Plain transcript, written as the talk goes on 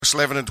verse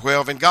 11 and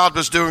 12. And God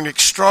was doing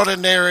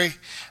extraordinary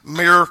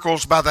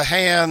miracles by the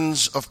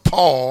hands of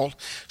Paul,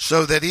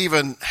 so that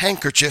even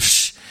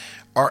handkerchiefs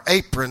or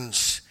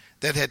aprons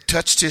that had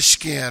touched his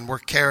skin were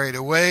carried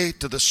away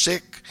to the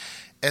sick,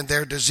 and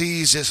their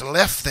diseases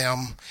left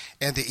them,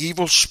 and the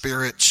evil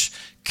spirits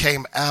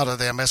came out of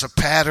them. As a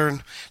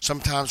pattern,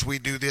 sometimes we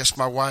do this.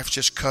 My wife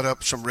just cut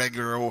up some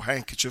regular old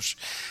handkerchiefs.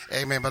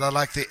 Amen. But I'd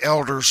like the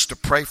elders to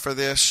pray for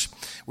this.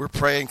 We're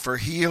praying for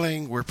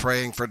healing. We're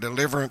praying for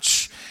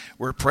deliverance.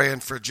 We're praying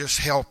for just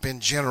help in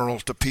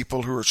general to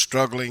people who are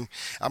struggling.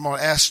 I'm going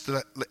to ask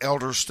the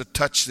elders to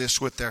touch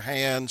this with their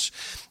hands.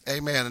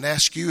 Amen. And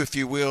ask you, if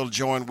you will,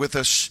 join with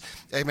us.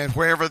 Amen.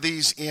 Wherever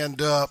these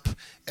end up,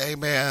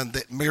 amen,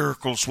 that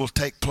miracles will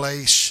take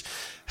place.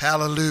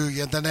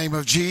 Hallelujah. In the name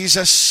of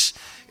Jesus.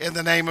 In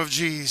the name of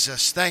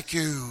Jesus. Thank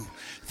you.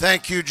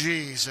 Thank you,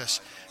 Jesus.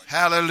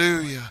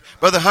 Hallelujah.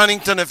 Brother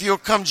Huntington, if you'll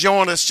come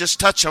join us, just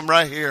touch them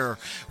right here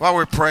while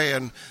we're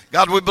praying.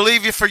 God, we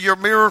believe you for your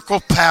miracle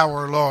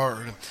power,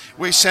 Lord.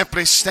 We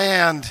simply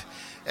stand,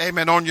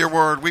 amen, on your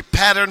word. We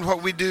pattern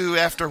what we do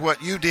after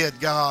what you did,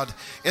 God,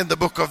 in the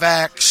book of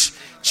Acts,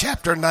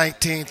 chapter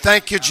 19.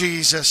 Thank you,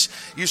 Jesus.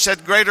 You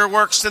said, greater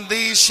works than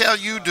these shall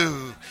you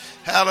do.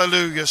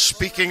 Hallelujah.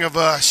 Speaking of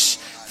us,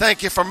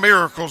 thank you for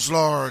miracles,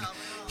 Lord.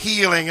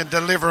 Healing and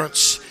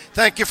deliverance.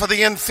 Thank you for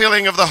the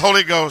infilling of the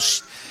Holy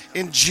Ghost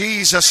in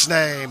Jesus'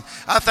 name.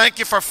 I thank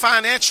you for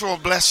financial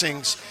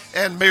blessings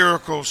and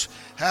miracles.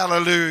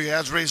 Hallelujah.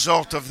 As a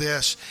result of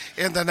this,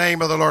 in the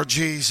name of the Lord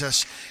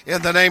Jesus.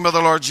 In the name of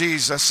the Lord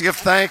Jesus. Give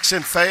thanks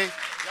in faith.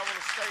 Y'all want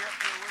to stay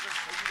up here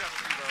with us?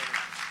 You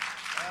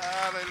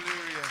got to leave.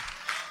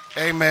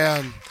 Hallelujah.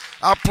 Amen.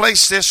 I'll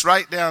place this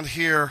right down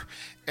here,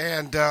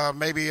 and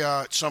maybe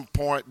at some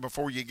point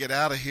before you get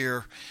out of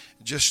here,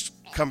 just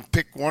come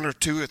pick one or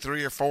two or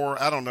three or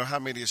four. I don't know how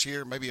many is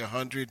here, maybe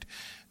 100.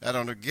 I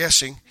don't know,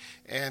 guessing.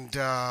 And,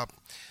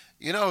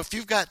 if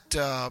you've got,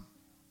 I've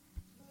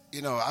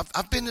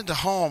been into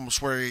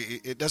homes where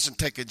it doesn't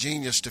take a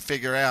genius to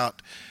figure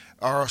out,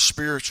 or a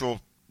spiritual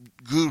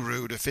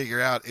guru to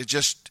figure out. It's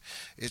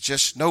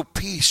just no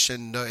peace,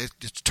 and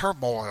it's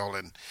turmoil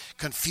and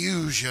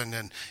confusion.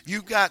 And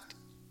you got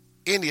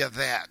any of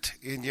that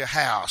in your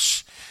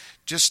house,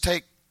 just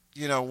take,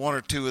 one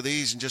or two of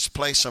these and just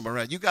place them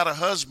around. You got a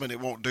husband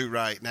that won't do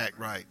right and act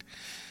right.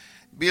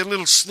 Be a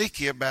little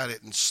sneaky about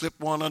it and slip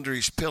one under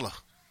his pillow.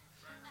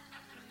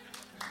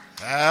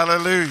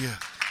 Hallelujah.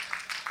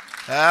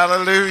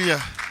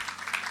 Hallelujah.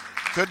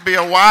 Could be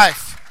a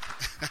wife.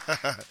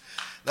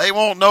 They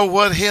won't know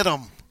what hit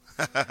them.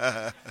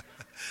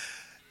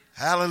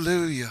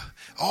 Hallelujah.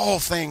 All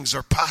things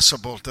are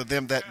possible to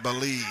them that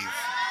believe.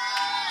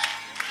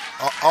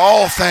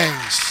 All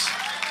things.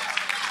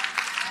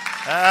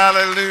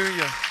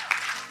 Hallelujah.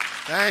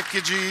 Thank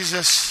you,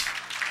 Jesus.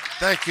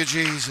 Thank you,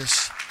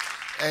 Jesus.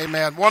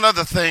 Amen. One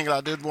other thing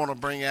I did want to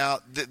bring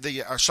out,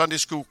 our Sunday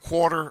school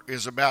quarter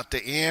is about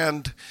to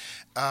end.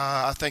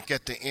 I think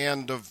at the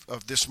end of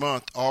this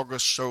month,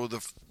 August, so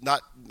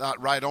not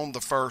right on the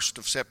 1st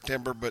of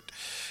September, but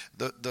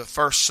the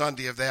first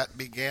Sunday of that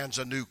begins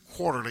a new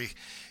quarterly.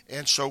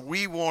 And so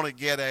we want to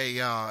get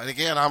and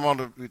again, I'm going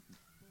to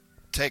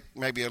take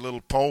maybe a little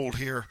poll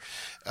here.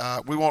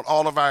 We want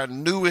all of our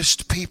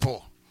newest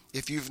people,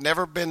 if you've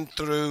never been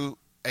through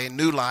a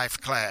New Life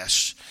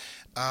class,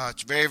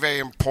 it's very, very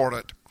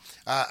important.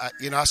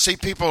 I see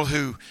people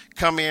who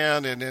come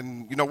in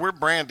and we're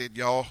branded,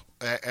 y'all,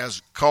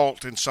 as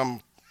cult in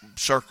some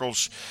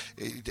circles,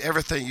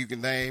 everything you can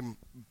name,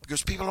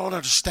 because people don't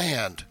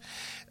understand.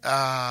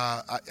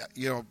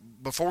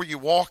 Before you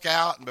walk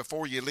out and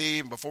before you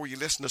leave, and before you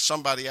listen to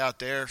somebody out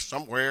there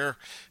somewhere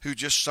who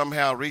just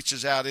somehow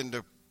reaches out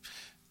into,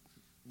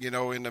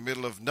 in the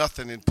middle of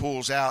nothing and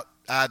pulls out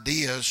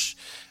ideas,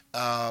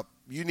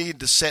 you need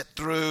to set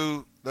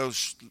through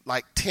those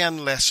like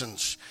 10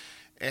 lessons.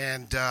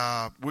 And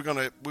we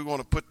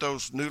want to put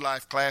those New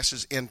Life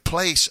classes in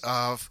place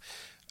of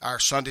our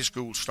Sunday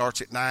school. Starts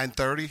at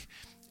 9:30,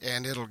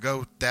 and it'll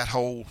go that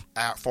whole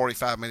hour,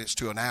 45 minutes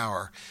to an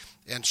hour.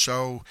 And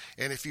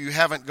if you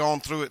haven't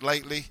gone through it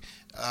lately,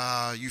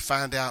 you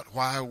find out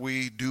why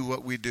we do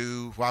what we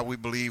do, why we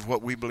believe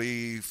what we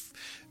believe,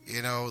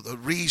 the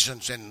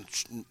reasons. And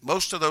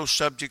most of those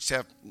subjects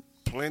have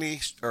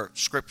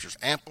scriptures,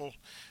 ample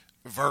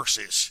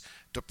verses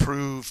to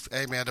prove,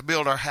 amen, to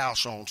build our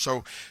house on.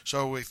 So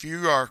if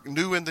you are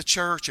new in the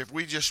church, if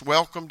we just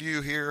welcomed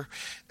you here,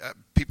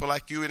 people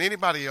like you and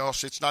anybody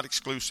else, it's not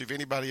exclusive.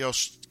 Anybody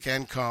else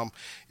can come,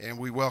 and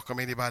we welcome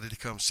anybody to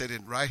come sit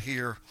in right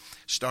here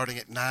starting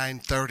at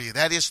 9:30.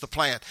 That is the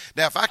plan.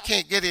 Now, if I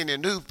can't get any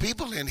new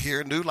people in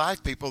here, New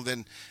Life people,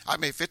 then,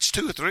 if it's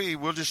 2 or 3,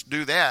 we'll just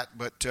do that.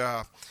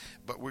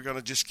 But we're going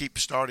to just keep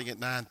starting at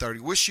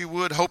 9:30. Wish you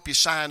would. Hope you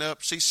sign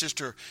up.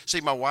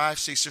 See my wife,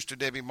 see Sister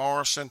Debbie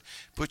Morrison.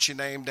 Put your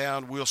name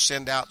down. We'll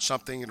send out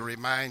something and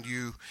remind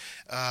you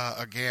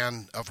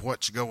again of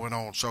what's going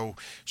on. So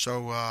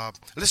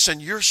listen,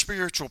 your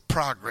spiritual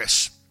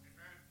progress,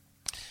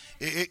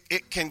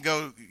 it can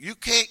go. You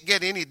can't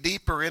get any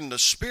deeper in the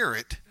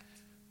spirit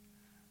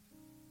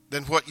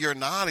than what your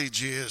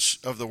knowledge is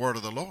of the word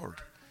of the Lord.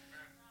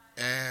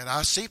 And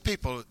I see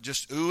people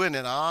just oohing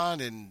and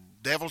ahhing and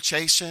devil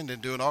chasing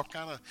and doing all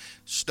kind of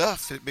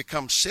stuff. It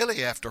becomes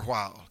silly after a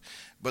while.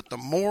 But the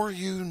more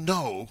you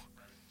know,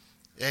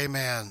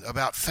 amen,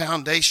 about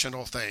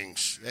foundational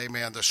things,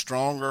 amen, the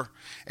stronger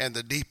and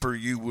the deeper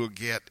you will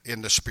get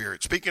in the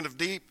Spirit. Speaking of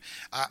deep,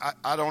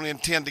 I don't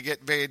intend to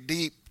get very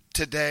deep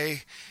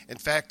today. In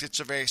fact, it's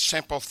a very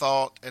simple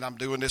thought, and I'm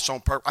doing this on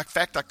purpose. In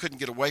fact, I couldn't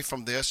get away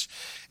from this.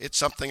 It's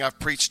something I've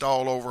preached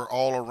all over,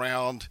 all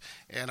around,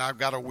 and I've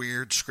got a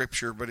weird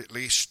scripture, but at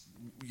least,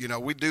 you know,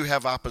 we do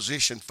have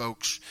opposition,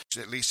 folks.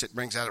 At least it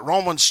brings out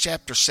Romans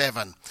chapter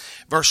 7,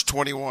 verse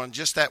 21,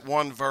 just that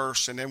one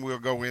verse, and then we'll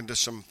go into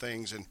some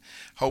things, and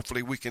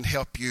hopefully we can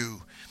help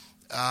you.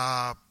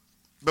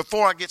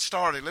 Before I get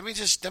started, let me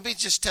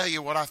just tell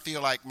you what I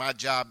feel like my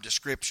job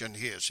description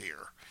is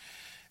here.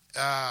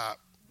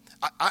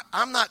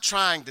 I'm not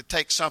trying to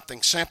take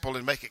something simple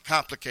and make it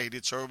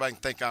complicated so everybody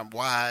can think I'm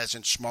wise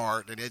and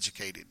smart and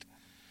educated.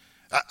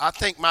 I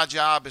think my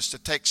job is to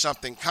take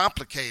something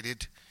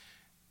complicated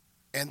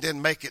and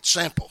then make it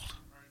simple.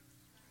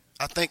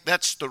 I think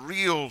that's the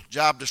real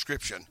job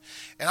description.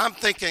 And I'm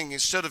thinking,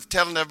 instead of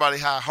telling everybody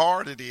how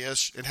hard it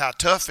is and how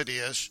tough it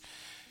is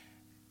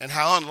and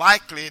how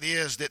unlikely it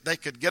is that they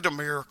could get a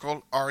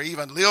miracle or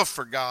even live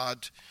for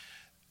God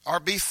or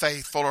be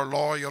faithful or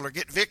loyal or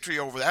get victory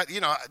over that,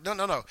 you know,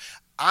 no.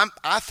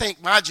 I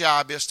think my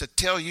job is to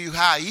tell you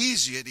how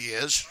easy it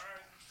is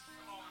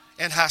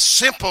and how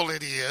simple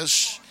it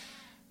is,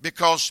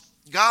 because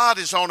God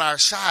is on our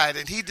side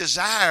and he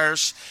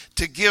desires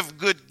to give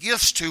good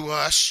gifts to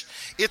us.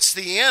 It's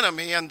the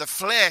enemy and the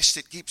flesh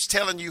that keeps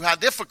telling you how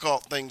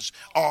difficult things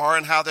are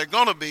and how they're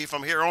going to be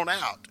from here on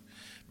out,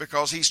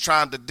 because he's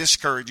trying to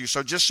discourage you.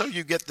 So just so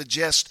you get the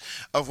gist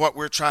of what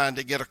we're trying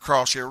to get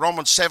across here.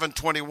 Romans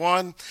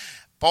 7:21,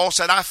 Paul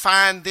said, I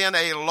find then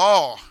a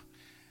law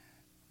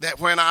that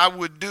when I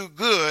would do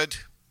good,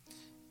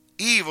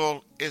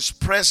 evil is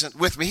present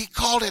with me. He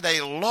called it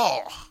a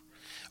law,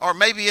 or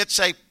maybe it's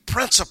a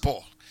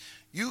principle.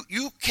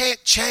 You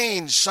can't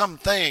change some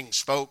things,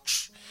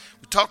 folks.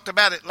 We talked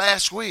about it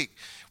last week.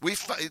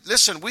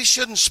 Listen, we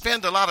shouldn't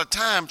spend a lot of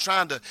time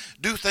trying to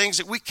do things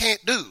that we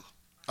can't do.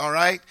 All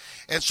right?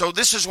 And so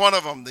this is one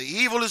of them. The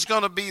evil is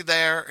going to be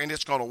there, and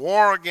it's going to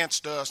war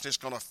against us, and it's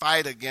going to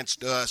fight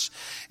against us.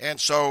 And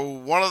so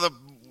one of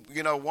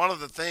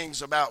the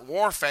things about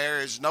warfare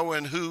is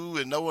knowing who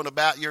and knowing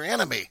about your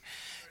enemy.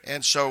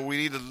 And so we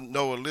need to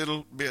know a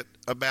little bit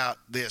about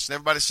this. And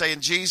everybody say,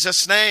 in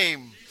Jesus'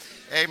 name,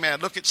 amen.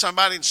 Look at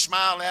somebody and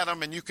smile at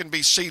them, and you can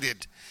be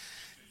seated.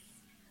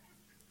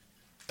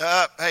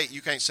 Hey,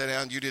 you can't sit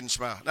down. You didn't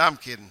smile. No, I'm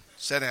kidding.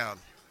 Sit down.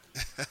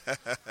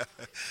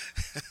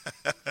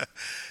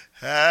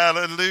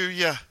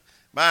 Hallelujah.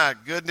 My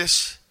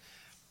goodness.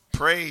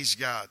 Praise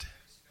God.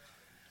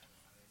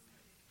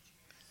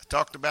 I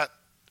talked about,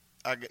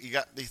 you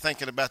got me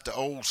thinking about the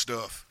old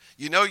stuff.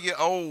 You know you're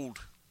old.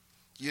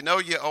 You know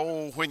you're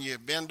old when you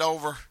bend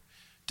over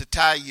to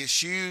tie your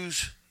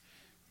shoes,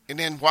 and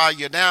then while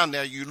you're down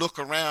there, you look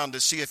around to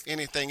see if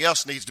anything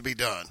else needs to be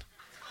done.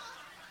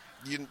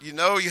 You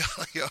know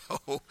you're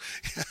old.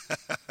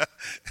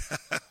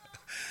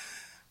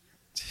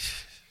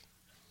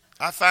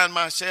 I find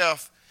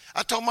myself,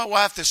 I told my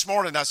wife this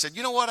morning, I said,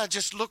 you know what, I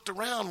just looked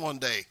around one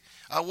day.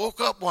 I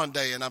woke up one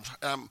day and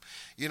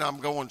I'm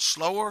going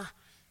slower,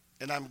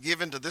 and I'm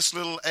given to this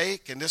little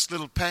ache and this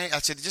little pain. I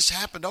said, it just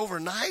happened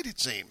overnight, it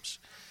seems.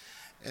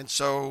 And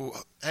so,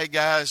 hey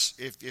guys,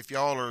 if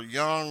y'all are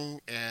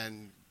young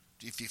and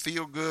if you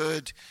feel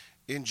good,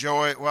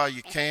 enjoy it while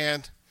you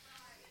can.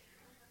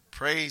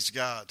 Praise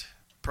God.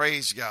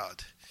 Praise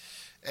God.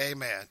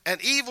 Amen. An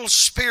evil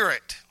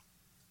spirit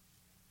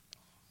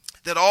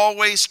that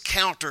always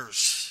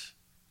counters,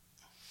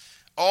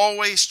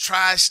 always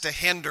tries to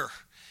hinder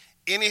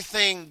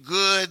anything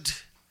good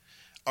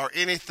or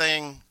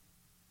anything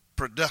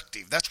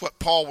productive. That's what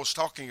Paul was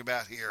talking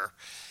about here,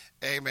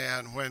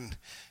 amen, when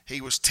he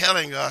was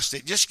telling us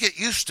that just get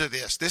used to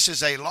this. This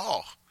is a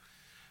law.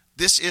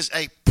 This is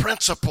a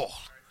principle.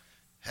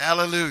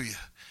 Hallelujah.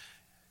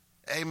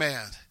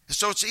 Amen.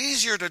 So it's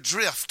easier to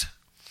drift.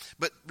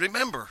 But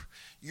remember,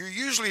 you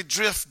usually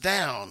drift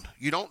down.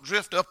 You don't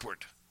drift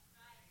upward.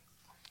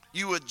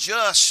 You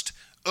adjust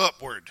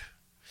upward.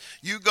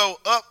 You go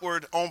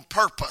upward on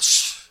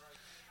purpose.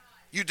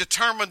 You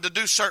determine to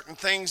do certain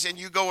things and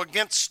you go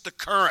against the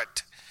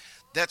current.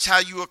 That's how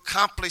you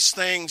accomplish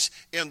things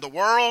in the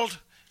world.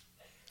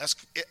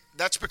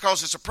 That's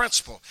because it's a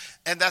principle.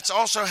 And that's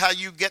also how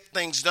you get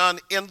things done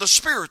in the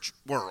spiritual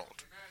world.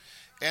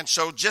 And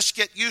so just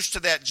get used to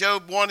that.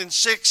 Job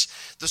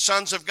 1:6, the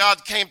sons of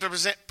God came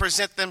to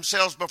present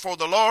themselves before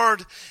the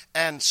Lord,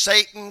 and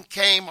Satan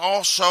came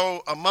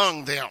also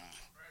among them.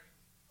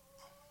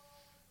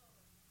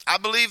 I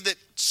believe that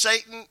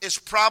Satan is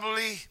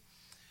probably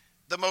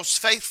the most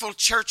faithful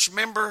church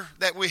member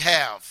that we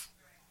have.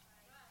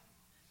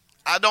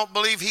 I don't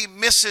believe he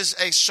misses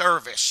a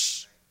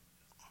service.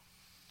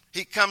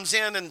 He comes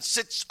in and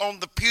sits on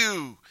the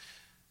pew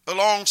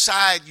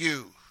alongside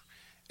you.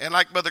 And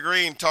like Brother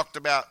Green talked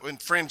about in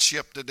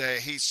friendship today,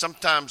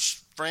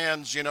 sometimes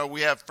friends,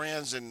 we have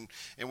friends and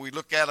we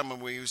look at them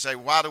and we say,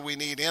 why do we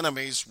need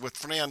enemies with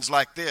friends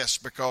like this?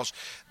 Because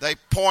they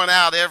point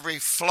out every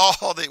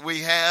flaw that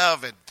we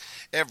have and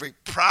every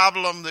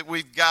problem that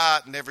we've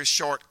got and every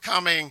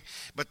shortcoming.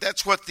 But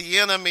that's what the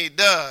enemy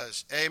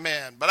does.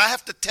 Amen. But I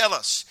have to tell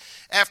us,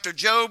 after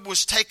Job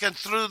was taken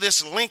through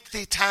this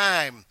lengthy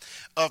time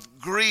of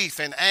grief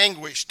and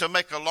anguish, to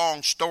make a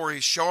long story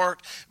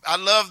short, I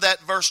love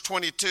that verse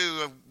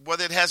 22,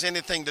 whether it has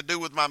anything to do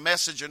with my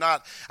message or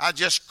not. I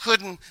just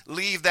couldn't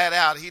leave that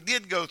out. He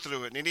did go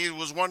through it, and he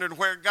was wondering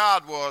where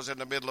God was in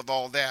the middle of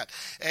all that.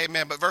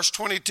 Amen. But verse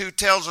 22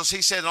 tells us,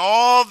 he said, in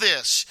all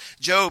this,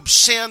 Job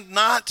sinned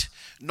not,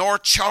 nor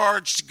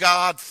charged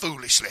God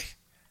foolishly.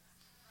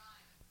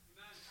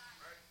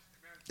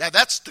 Now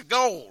that's the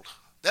goal.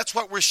 That's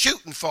what we're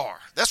shooting for.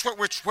 That's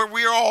where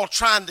we're all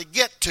trying to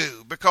get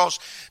to, because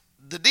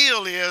the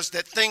deal is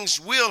that things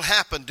will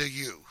happen to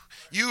you.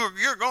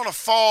 You're going to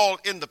fall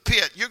in the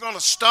pit. You're going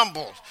to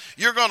stumble.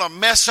 You're going to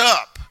mess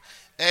up.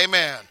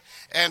 Amen.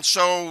 And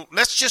so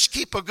let's just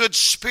keep a good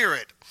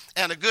spirit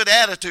and a good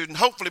attitude. And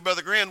hopefully,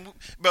 Brother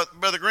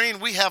Green,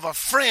 we have a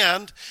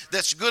friend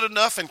that's good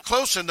enough and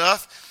close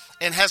enough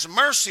and has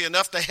mercy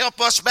enough to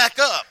help us back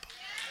up.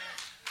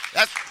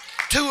 That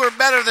two are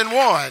better than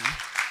one.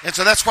 And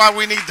so that's why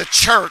we need the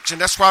church, and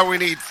that's why we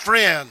need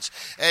friends.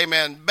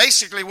 Amen.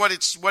 Basically, what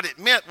it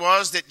meant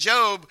was that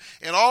Job,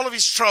 in all of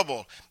his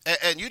trouble,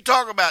 and you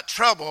talk about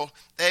trouble,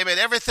 amen,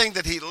 everything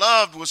that he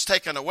loved was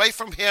taken away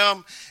from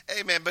him,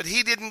 amen, but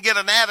he didn't get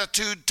an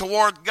attitude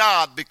toward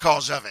God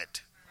because of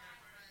it.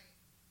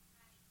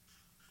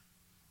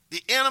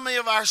 The enemy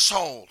of our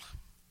soul,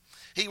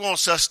 he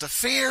wants us to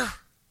fear.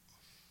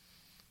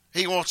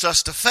 He wants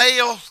us to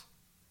fail.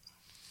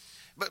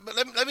 But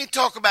let me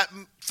talk about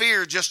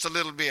fear just a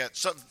little bit.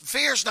 So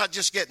fear's not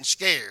just getting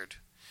scared.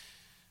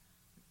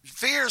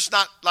 Fear's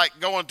not like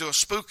going to a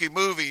spooky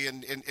movie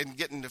and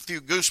getting a few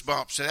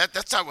goosebumps.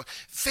 That's not what,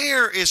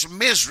 fear is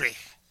misery.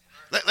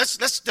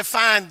 Let's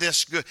define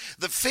this good.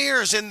 The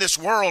fear is in this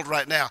world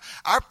right now.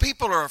 Our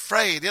people are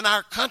afraid. In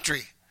our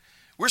country,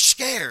 we're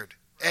scared.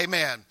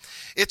 Amen.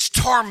 It's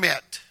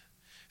torment.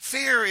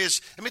 Fear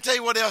is, let me tell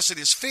you what else it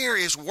is. Fear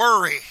is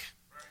worry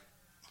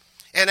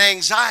and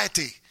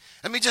anxiety.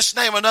 Let me just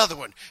name another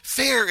one.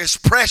 Fear is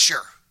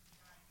pressure.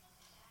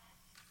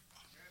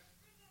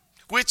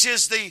 Which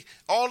is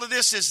all of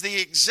this is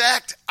the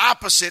exact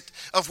opposite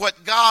of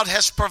what God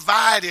has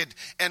provided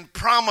and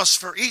promised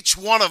for each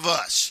one of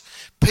us.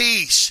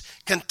 Peace,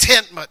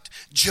 contentment,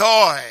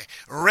 joy,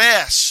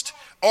 rest,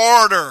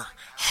 order,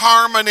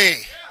 harmony.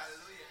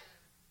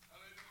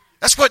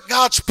 That's what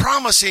God's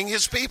promising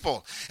his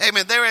people.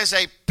 Amen. There is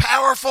a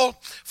powerful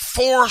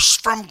force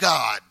from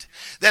God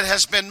that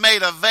has been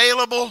made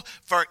available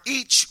for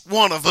each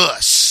one of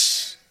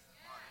us.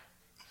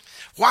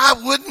 Why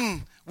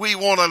wouldn't we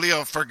want to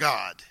live for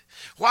God?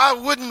 Why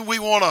wouldn't we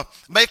want to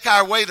make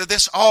our way to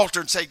this altar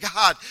and say,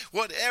 God,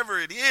 whatever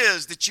it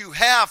is that you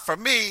have for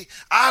me,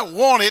 I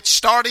want it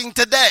starting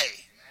today.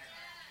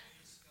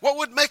 What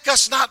would make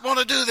us not want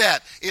to do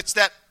that? It's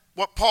that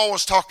what Paul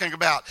was talking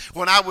about.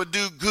 When I would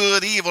do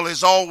good, evil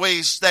is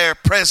always there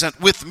present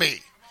with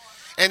me.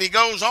 And he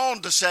goes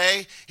on to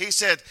say, he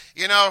said,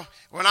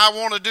 when I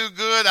want to do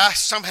good, I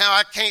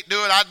can't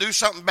do it. I do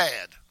something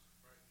bad.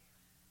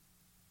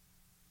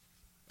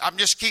 I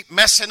just keep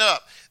messing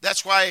up.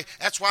 That's why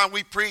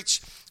we've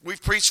preached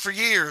for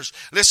years.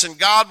 Listen,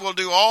 God will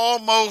do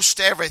almost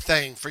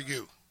everything for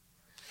you.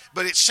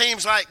 But it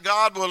seems like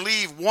God will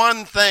leave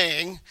one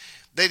thing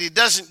that he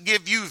doesn't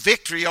give you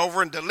victory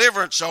over and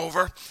deliverance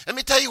over. Let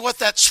me tell you what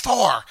that's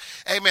for.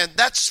 Amen.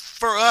 That's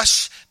for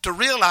us to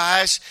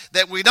realize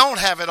that we don't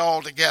have it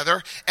all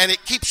together, and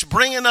it keeps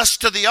bringing us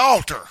to the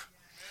altar.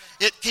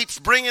 It keeps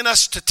bringing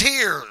us to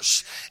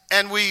tears,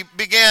 and we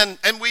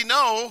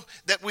know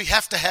that we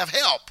have to have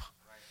help.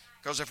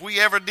 Because if we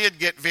ever did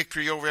get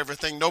victory over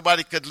everything,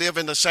 nobody could live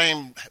in the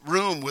same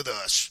room with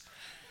us.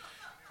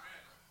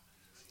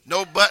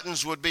 No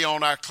buttons would be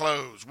on our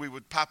clothes. We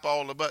would pop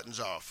all the buttons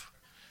off.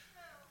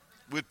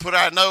 We'd put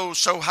our nose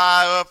so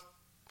high up,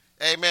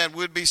 amen,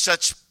 we'd be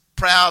such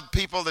proud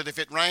people that if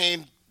it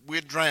rained,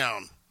 we'd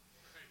drown.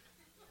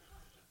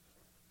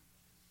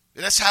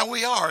 And that's how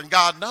we are, and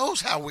God knows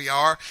how we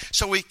are,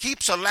 so he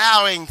keeps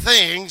allowing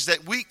things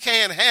that we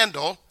can't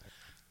handle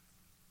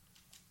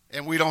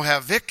and we don't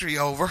have victory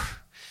over,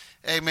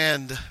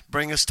 amen, to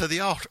bring us to the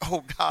altar.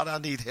 Oh, God, I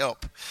need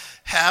help.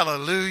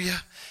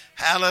 Hallelujah,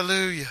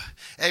 hallelujah.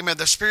 Amen,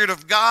 the Spirit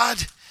of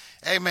God,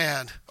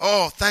 amen.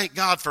 Oh, thank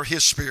God for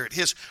his Spirit,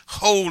 his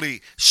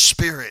Holy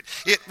Spirit.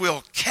 It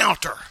will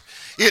counter.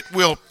 It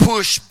will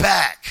push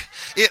back.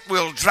 It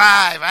will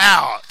drive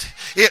out.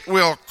 It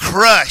will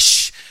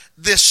crush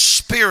this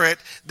spirit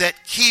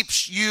that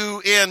keeps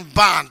you in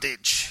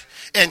bondage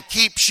and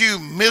keeps you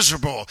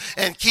miserable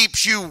and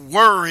keeps you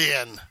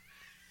worrying.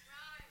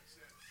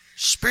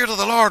 Spirit of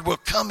the Lord will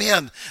come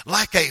in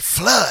like a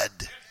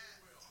flood.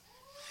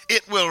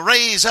 It will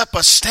raise up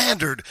a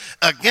standard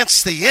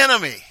against the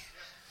enemy.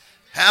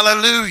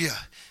 Hallelujah.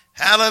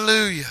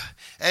 Hallelujah.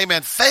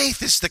 Amen.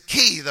 Faith is the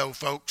key, though,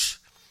 folks.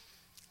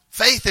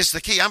 Faith is the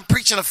key. I'm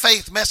preaching a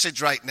faith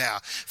message right now.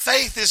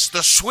 Faith is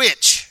the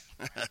switch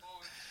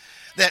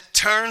that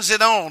turns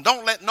it on.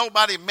 Don't let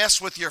nobody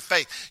mess with your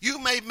faith. You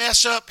may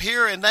mess up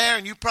here and there,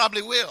 and you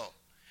probably will.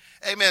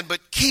 Amen.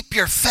 But keep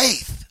your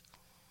faith.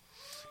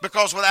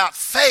 Because without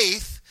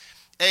faith,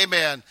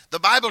 amen, the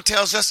Bible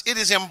tells us it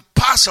is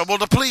impossible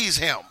to please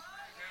him.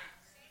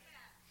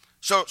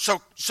 So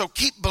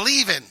keep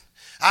believing.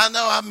 I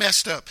know I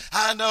messed up.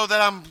 I know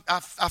that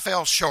I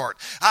fell short.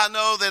 I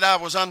know that I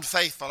was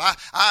unfaithful.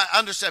 I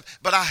understand,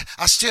 but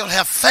I still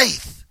have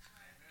faith.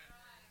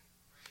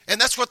 And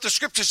that's what the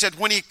scripture said.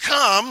 When he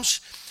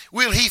comes,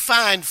 will he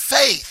find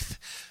faith?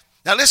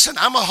 Now listen,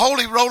 I'm a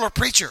holy roller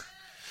preacher.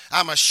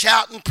 I'm a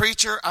shouting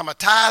preacher. I'm a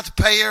tithe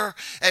payer.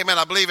 Amen.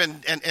 I believe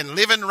in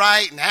living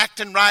right and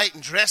acting right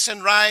and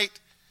dressing right.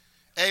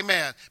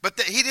 Amen. But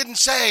he didn't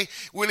say,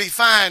 will he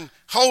find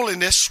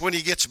holiness when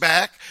he gets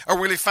back? Or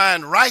will he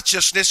find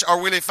righteousness?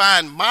 Or will he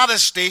find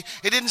modesty?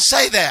 He didn't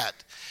say that.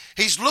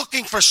 He's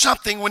looking for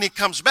something when he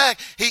comes back.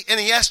 And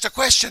he asked a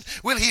question,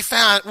 will he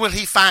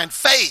find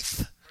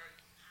faith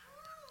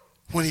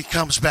when he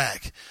comes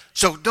back?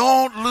 So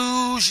don't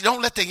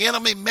let the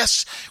enemy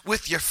mess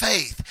with your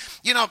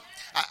faith. You know,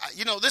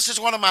 this is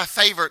one of my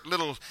favorite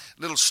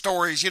little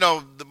stories. You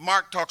know,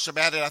 Mark talks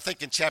about it, I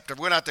think, in chapter.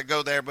 We're not to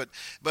go there, but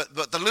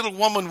the little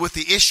woman with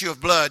the issue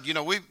of blood. You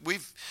know,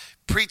 we've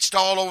preached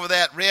all over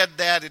that, read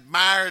that,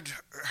 admired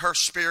her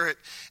spirit.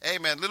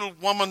 Amen. Little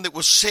woman that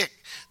was sick.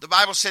 The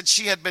Bible said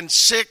she had been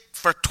sick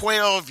for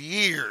 12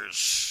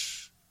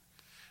 years.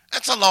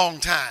 That's a long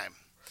time.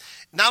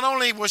 Not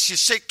only was she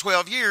sick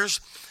 12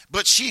 years,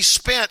 but she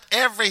spent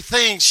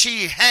everything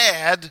she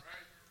had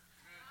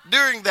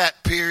during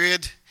that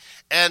period.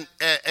 And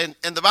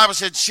the Bible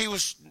said she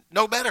was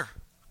no better.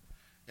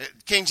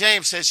 King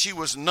James says she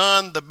was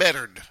none the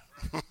bettered.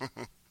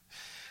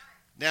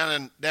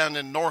 Down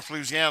in North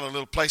Louisiana, a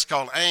little place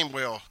called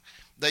Amwell,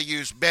 they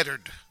use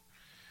bettered.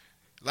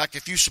 Like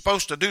if you're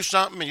supposed to do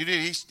something and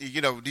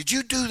did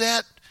you do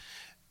that?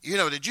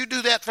 Did you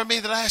do that for me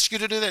that I asked you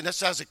to do that? And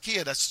that's as a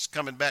kid, that's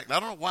coming back. And I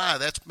don't know why.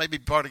 That's maybe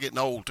part of getting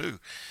old too.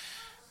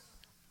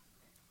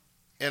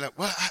 And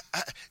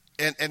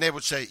and they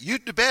would say, you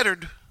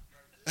bettered.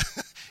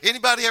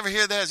 Anybody ever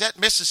hear that? Is that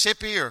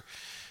Mississippi or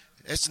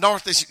it's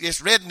north?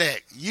 It's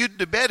redneck. You'd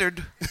the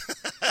bettered.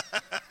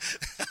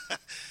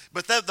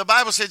 But the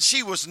Bible said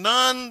she was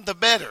none the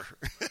better.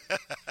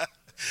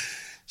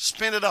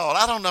 Spend it all.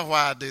 I don't know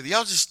why I do.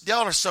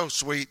 Y'all are so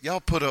sweet. Y'all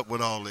put up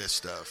with all this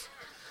stuff.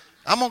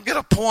 I'm gonna get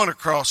a point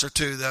across or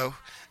two though.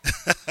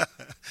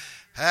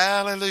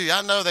 Hallelujah.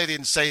 I know they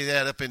didn't say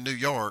that up in New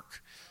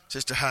York,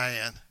 Sister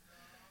Hyann.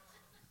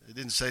 They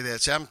didn't say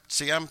that.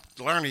 I'm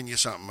learning you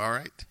something. All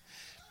right.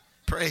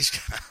 Praise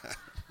God.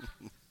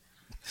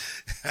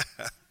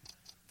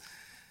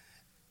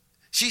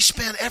 She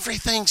spent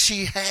everything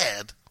she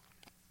had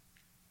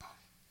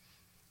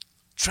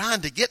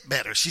trying to get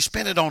better. She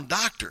spent it on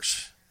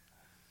doctors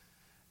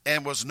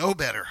and was no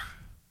better.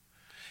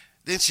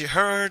 Then she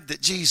heard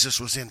that Jesus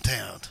was in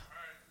town.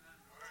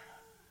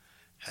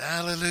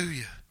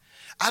 Hallelujah.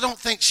 I don't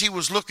think she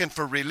was looking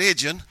for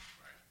religion.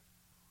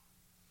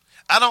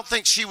 I don't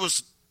think she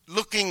was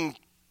looking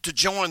to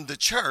join the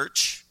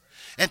church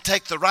and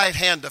take the right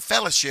hand of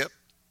fellowship.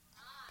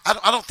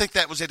 I don't think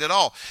that was it at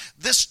all.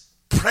 This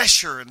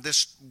pressure and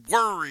this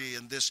worry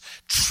and this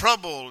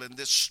trouble and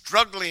this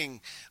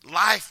struggling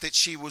life that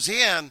she was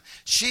in,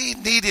 she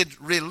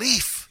needed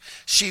relief.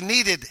 She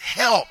needed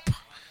help.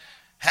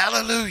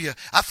 Hallelujah.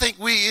 I think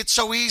it's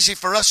so easy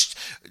for us,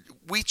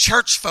 we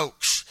church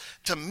folks,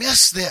 to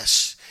miss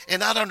this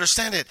and not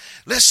understand it.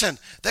 Listen,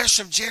 there's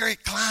some Jerry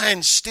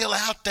Kleins still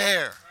out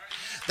there.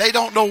 They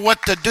don't know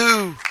what to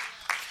do.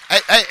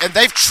 And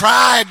they've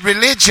tried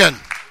religion.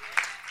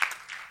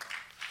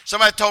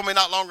 Somebody told me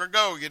not long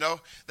ago,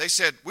 they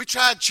said, we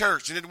tried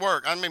church and it didn't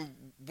work. I mean,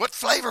 what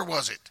flavor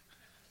was it?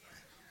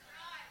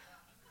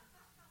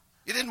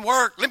 It didn't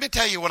work. Let me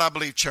tell you what I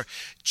believe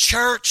church.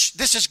 Church,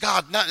 this is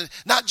God,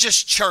 not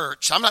just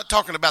church. I'm not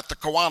talking about the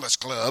Kiwanis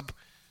Club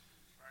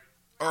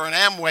or an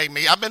Amway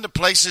meet. I've been to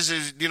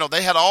places,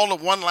 they had all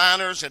the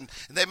one-liners and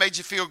they made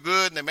you feel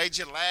good and they made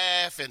you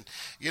laugh and,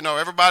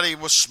 everybody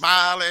was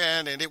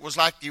smiling and it was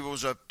like it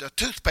was a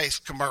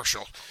toothpaste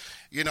commercial.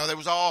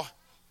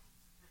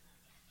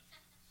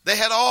 They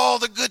had all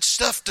the good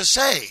stuff to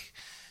say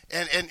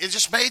and it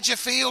just made you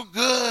feel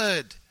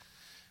good.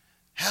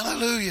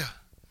 Hallelujah.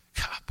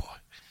 God, boy.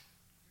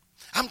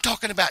 I'm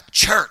talking about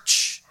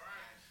church.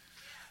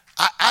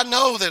 I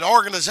know that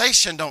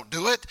organization don't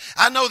do it.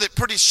 I know that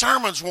pretty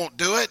sermons won't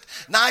do it.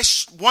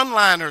 Nice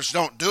one-liners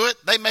don't do it.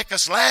 They make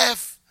us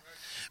laugh.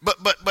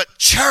 But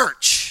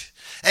church,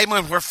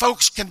 amen, where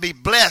folks can be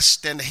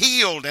blessed and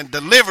healed and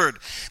delivered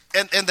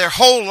and their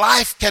whole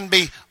life can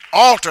be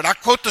altered. I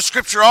quote the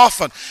scripture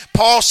often.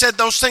 Paul said,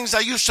 those things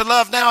I used to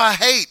love, now I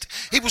hate.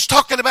 He was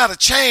talking about a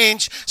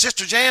change,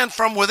 Sister Jan,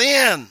 from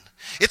within.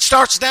 It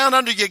starts down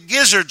under your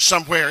gizzard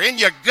somewhere, in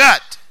your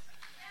gut.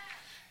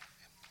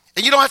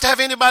 And you don't have to have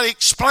anybody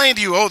explain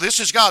to you, oh, this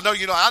is God. No,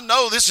 I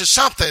know this is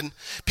something.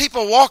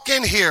 People walk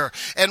in here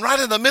and right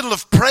in the middle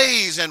of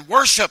praise and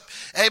worship,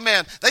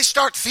 amen, they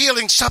start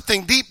feeling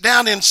something deep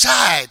down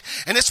inside.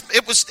 And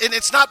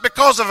it's not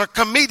because of a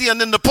comedian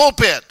in the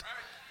pulpit.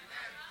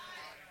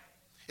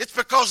 It's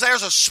because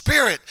there's a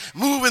spirit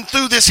moving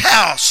through this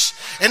house,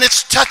 and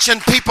it's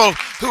touching people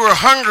who are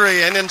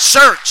hungry and in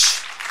search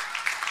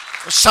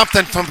for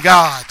something from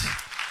God.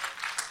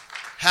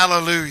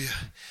 Hallelujah.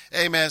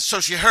 Amen. So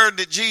she heard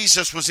that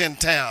Jesus was in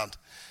town.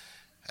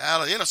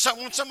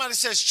 When somebody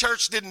says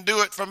church didn't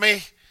do it for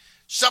me,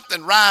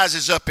 something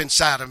rises up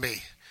inside of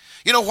me.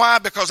 You know why?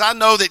 Because I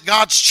know that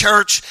God's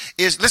church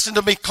is, listen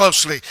to me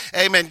closely,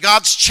 amen,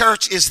 God's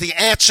church is the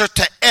answer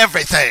to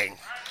everything.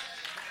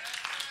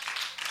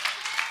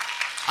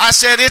 I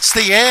said it's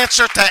the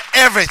answer to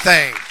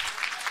everything.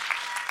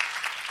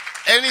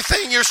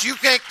 Anything you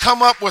can't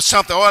come up with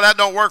something, oh, that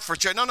don't work for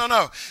church.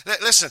 No.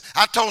 Listen,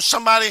 I told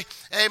somebody,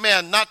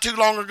 amen, not too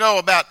long ago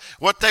about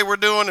what they were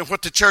doing and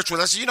what the church was.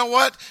 I said, you know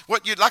what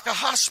you'd like a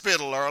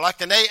hospital or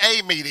like an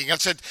AA meeting. I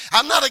said,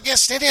 I'm not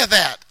against any of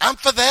that. I'm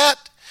for that.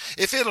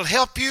 If it'll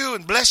help you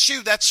and bless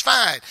you, that's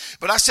fine.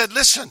 But I said,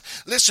 listen,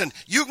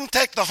 you can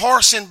take the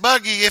horse and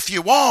buggy if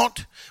you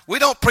want. We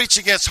don't preach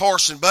against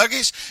horse and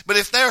buggies. But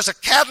if there's a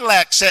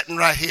Cadillac sitting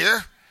right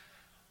here,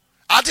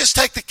 I'll just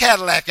take the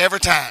Cadillac every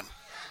time.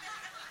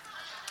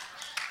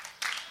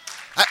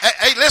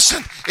 Hey,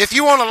 listen, if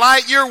you want to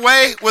light your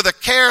way with a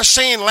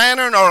kerosene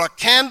lantern or a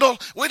candle,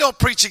 we don't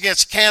preach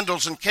against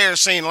candles and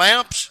kerosene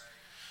lamps.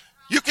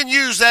 You can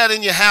use that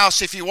in your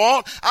house if you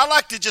want. I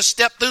like to just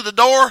step through the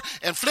door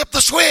and flip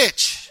the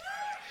switch.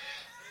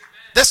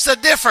 That's the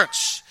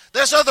difference.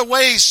 There's other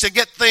ways to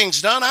get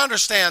things done. I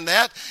understand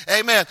that.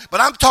 Amen.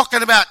 But I'm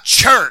talking about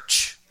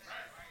church.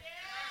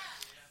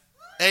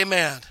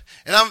 Amen.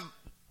 And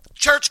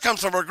church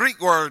comes from a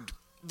Greek word.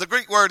 The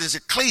Greek word is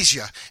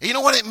ecclesia. And you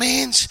know what it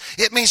means?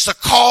 It means the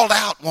called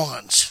out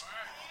ones.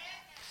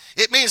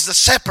 It means the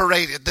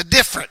separated, the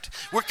different.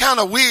 We're kind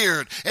of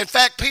weird. In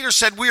fact, Peter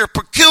said we are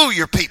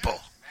peculiar people.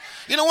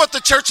 You know what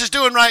the church is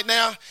doing right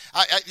now?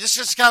 This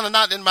is kind of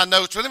not in my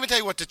notes, but let me tell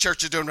you what the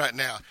church is doing right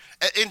now.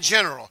 In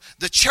general,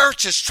 the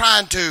church is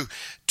trying to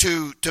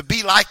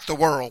be like the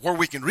world, where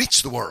we can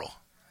reach the world.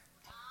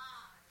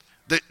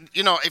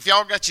 If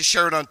y'all got your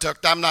shirt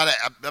untucked, I'm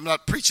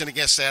not preaching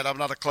against that. I'm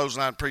not a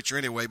clothesline preacher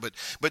anyway.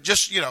 But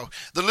just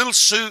the little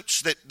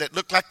suits that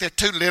look like they're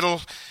too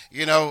little.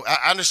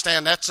 I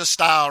understand that's a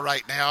style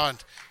right now,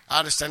 and I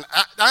understand.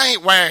 I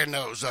ain't wearing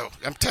those though.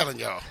 I'm telling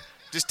y'all.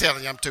 Just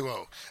telling you, I'm too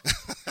old.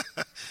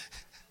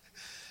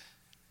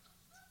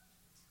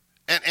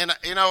 And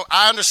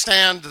I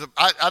understand.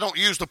 I don't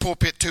use the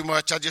pulpit too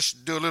much. I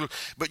just do a little.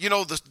 But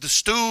the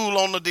stool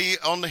on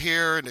the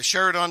here and the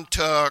shirt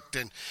untucked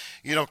and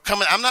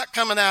I'm not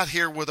coming out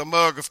here with a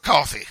mug of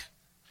coffee.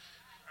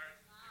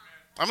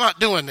 I'm not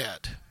doing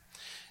that.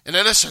 And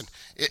now listen,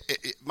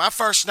 my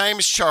first name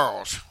is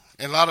Charles,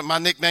 and a lot of my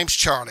nickname's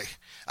Charlie.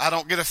 I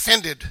don't get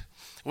offended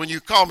when you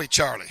call me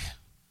Charlie.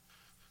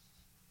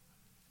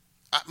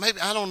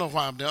 I don't know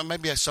why I'm doing.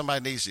 Maybe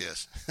somebody needs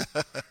this.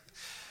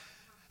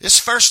 It's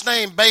first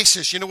name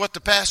basis. You know what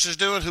the pastor's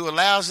doing who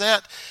allows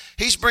that?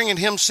 He's bringing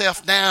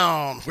himself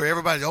down where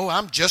everybody, oh,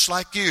 I'm just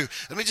like you.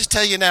 Let me just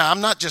tell you now, I'm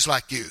not just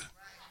like you.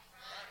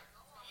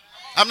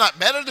 I'm not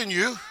better than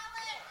you.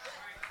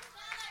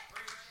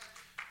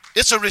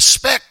 It's a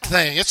respect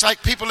thing. It's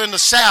like people in the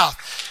South,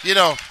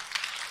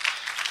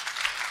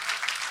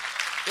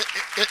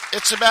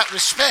 it's about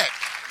respect.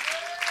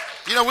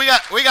 We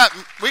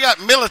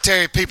got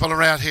military people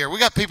around here. We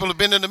got people who've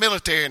been in the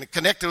military and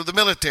connected with the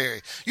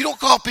military. You don't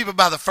call people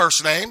by the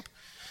first name.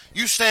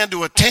 You stand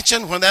to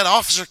attention when that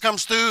officer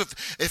comes through.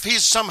 If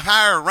he's some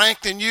higher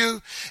rank than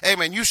you,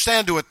 amen, you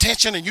stand to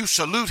attention and you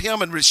salute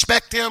him and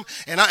respect him.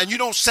 And you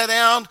don't sit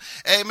down,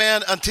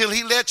 amen, until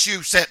he lets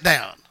you sit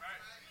down.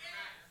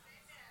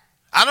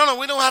 I don't know.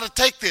 We know how to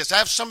take this. I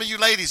have some of you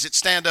ladies that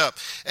stand up.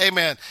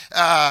 Amen.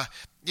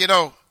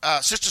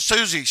 Sister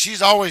Susie,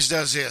 she's always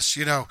does this,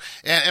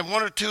 and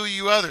one or two of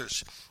you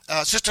others.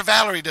 Sister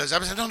Valerie does. I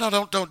said,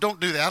 no, don't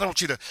do that. I don't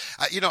want you to,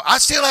 I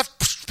still have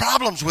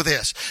problems with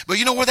this. But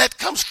you know where that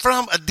comes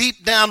from? A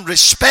deep down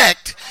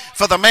respect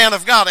for the man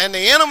of God. And the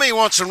enemy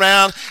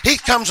he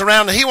comes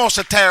around and he wants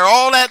to tear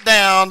all that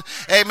down.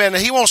 Amen.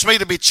 And he wants me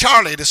to be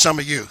Charlie to some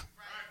of you.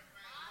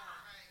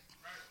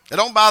 It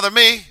don't bother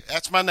me.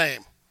 That's my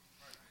name.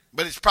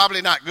 But it's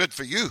probably not good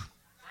for you.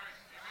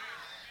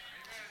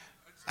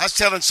 I was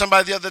telling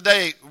somebody the other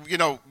day,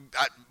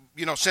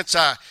 since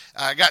I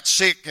got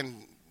sick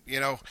and,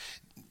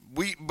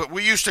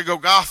 we used to go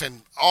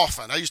golfing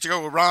often. I used to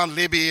go with Ron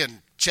Libby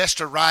and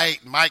Chester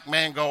Wright and Mike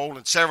Mangold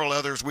and several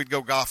others. We'd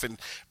go golfing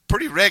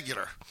pretty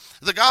regular.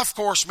 The golf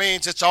course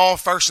means it's all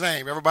first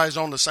name. Everybody's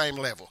on the same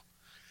level.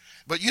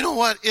 But you know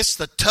what? It's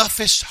the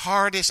toughest,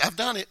 hardest. I've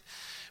done it.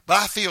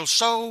 But I feel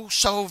so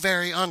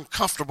very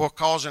uncomfortable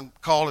calling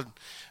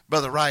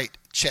Brother Wright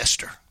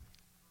Chester.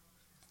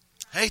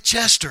 Hey,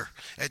 Chester,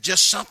 it's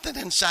just something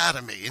inside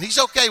of me. And he's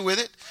okay with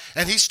it.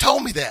 And he's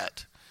told me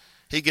that.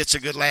 he gets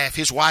a good laugh.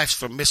 His wife's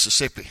from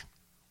Mississippi.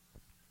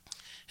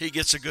 He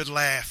gets a good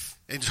laugh.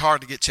 It's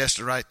hard to get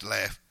Chester Wright to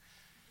laugh.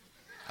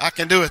 I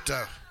can do it,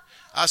 though.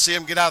 I see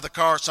him get out of the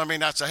car somebody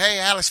and I say, hey,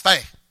 Alice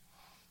Faye.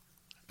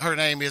 Her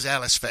name is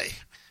Alice Faye.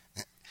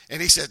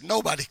 And he said,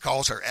 nobody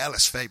calls her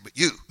Alice Faye but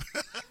you.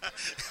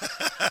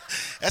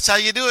 That's how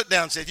you do it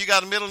down there. If you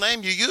got a middle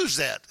name, you use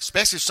that,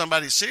 especially if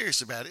somebody's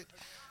serious about it.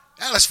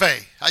 Alice Faye,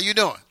 how you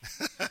doing?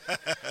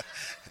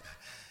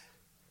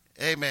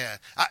 Amen.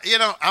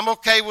 I'm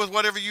okay with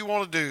whatever you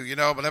want to do,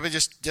 but I mean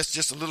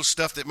just a little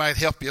stuff that might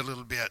help you a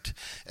little bit.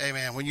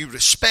 Amen. When you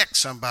respect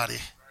somebody,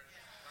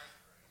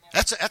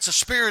 that's a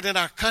spirit in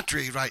our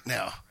country right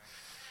now.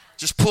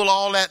 Just pull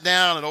all that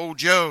down at old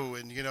Joe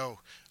and,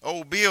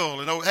 old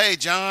Bill and hey,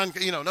 John,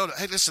 no,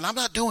 hey, listen, I'm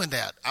not doing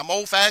that. I'm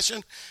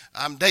old-fashioned.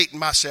 I'm dating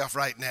myself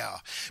right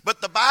now.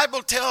 But the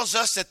Bible tells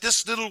us that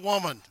this little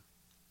woman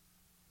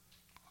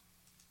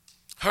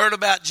heard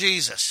about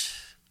Jesus.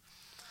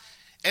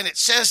 And it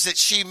says that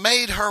she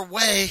made her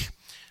way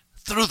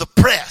through the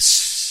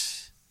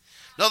press.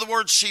 In other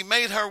words, she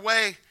made her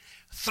way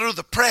through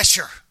the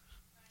pressure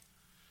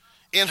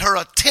in her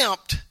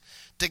attempt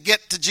to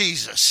get to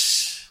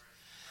Jesus.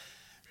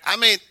 I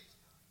mean,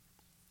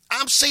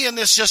 I'm seeing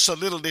this just a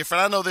little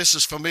different. I know this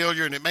is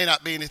familiar and it may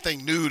not be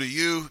anything new to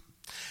you,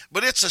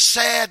 but it's a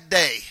sad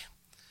day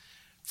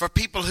for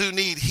people who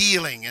need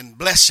healing and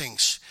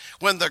blessings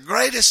when the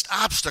greatest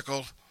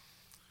obstacle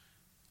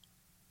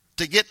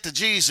to get to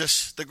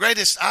Jesus, the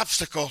greatest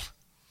obstacle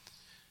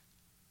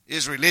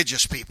is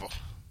religious people.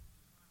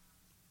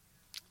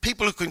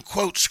 People who can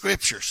quote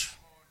scriptures.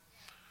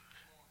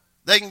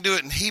 They can do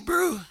it in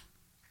Hebrew,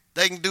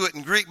 they can do it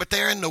in Greek, but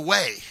they're in the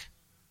way.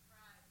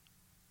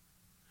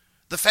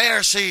 The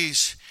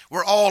Pharisees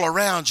were all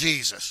around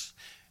Jesus,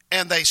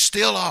 and they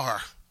still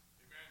are.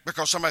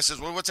 Because somebody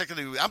says, well, what's that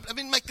going to do? I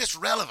mean, make this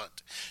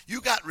relevant.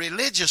 You got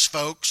religious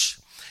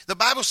folks. The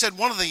Bible said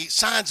one of the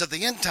signs of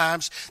the end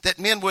times that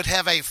men would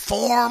have a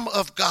form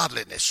of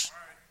godliness,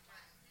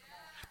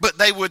 but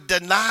they would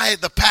deny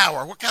the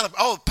power. What kind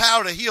of,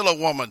 power to heal a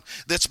woman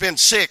that's been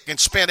sick and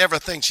spent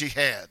everything she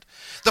had.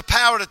 The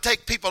power to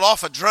take people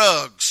off of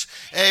drugs.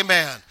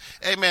 Amen.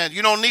 Amen.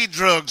 You don't need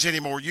drugs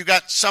anymore. You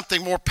got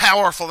something more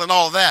powerful than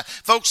all that.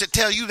 Folks that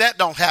tell you that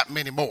don't happen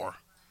anymore.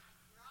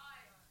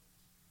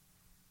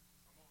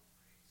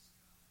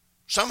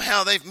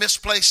 Somehow they've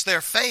misplaced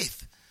their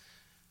faith.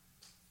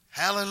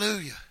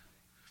 Hallelujah.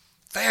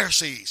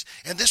 Pharisees.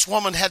 And this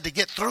woman had to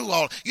get through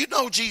all.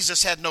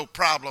 Jesus had no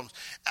problems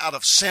out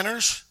of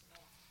sinners.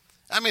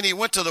 I mean, he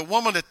went to the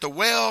woman at the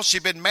well.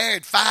 She'd been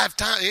married 5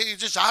 times.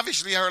 Just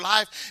obviously her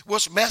life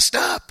was messed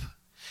up.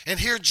 And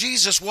here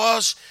Jesus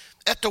was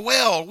at the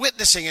well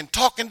witnessing and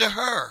talking to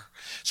her.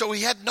 So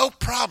he had no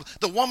problem.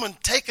 The woman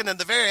taken in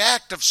the very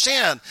act of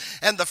sin.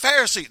 And the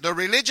Pharisee, the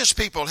religious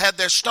people, had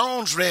their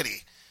stones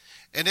ready.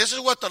 And this is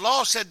what the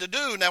law said to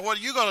do. Now, what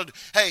are you going to do?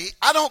 Hey,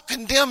 I don't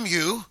condemn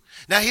you.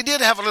 Now, he did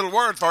have a little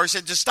word for her. He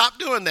said, just stop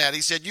doing that. He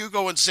said, you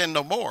go and sin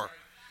no more.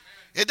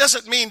 It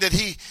doesn't mean that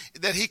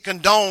he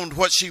condoned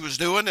what she was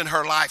doing in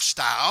her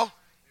lifestyle.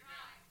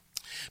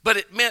 But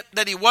it meant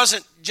that he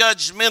wasn't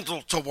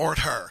judgmental toward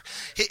her.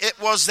 It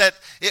was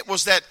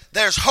that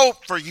there's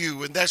hope for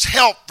you and there's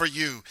help for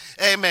you.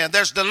 Amen.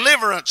 There's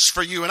deliverance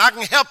for you and I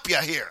can help you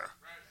here.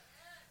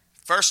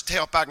 First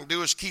help I can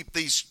do is keep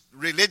these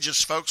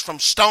religious folks from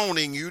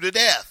stoning you to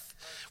death.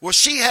 Well,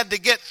 she had to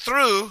get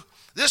through,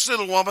 this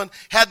little woman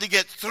had to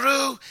get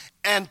through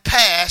and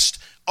past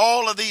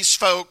all of these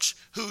folks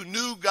who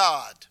knew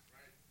God.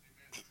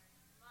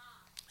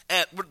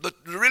 And the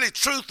really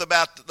truth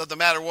about the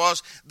matter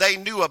was they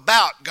knew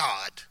about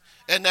God.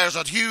 And there's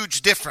a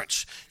huge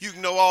difference. You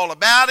can know all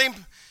about him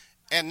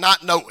and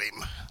not know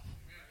him.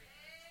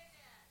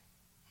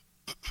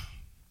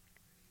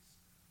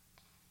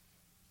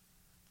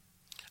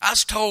 I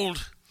was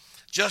told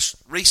just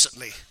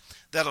recently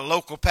that a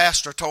local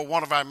pastor told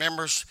one of our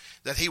members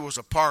that he was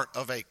a part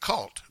of a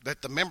cult,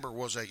 that the member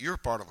was you're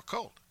part of a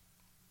cult.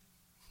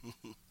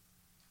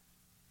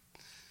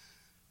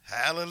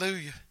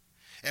 Hallelujah.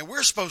 And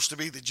we're supposed to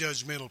be the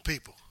judgmental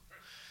people.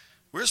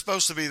 We're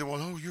supposed to be the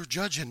one, you're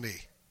judging me.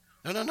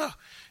 No.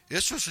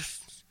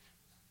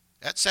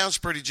 That sounds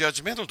pretty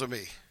judgmental to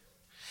me.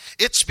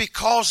 It's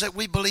because that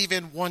we believe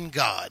in one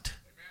God.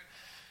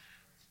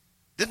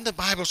 Didn't the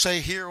Bible say,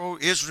 hear, O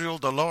Israel,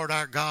 the Lord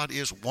our God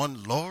is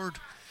one Lord?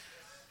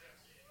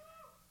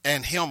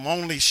 And him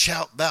only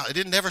shalt thou. It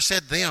didn't never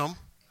said them.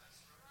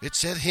 It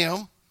said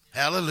him.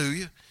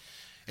 Hallelujah.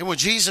 And when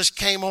Jesus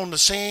came on the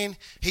scene,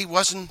 he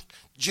wasn't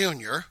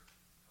Junior.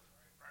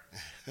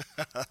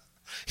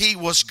 He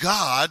was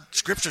God.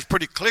 Scripture's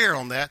pretty clear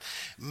on that.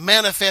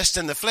 Manifest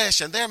in the flesh.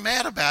 And they're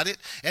mad about it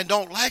and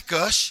don't like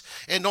us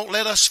and don't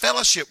let us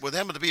fellowship with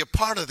them and to be a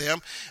part of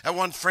them. And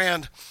one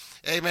friend,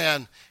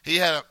 amen, he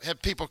had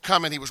people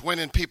coming. He was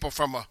winning people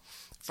from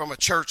a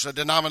church, a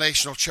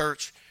denominational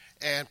church.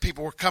 And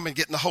people were coming,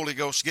 getting the Holy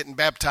Ghost, getting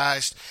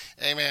baptized.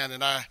 Amen.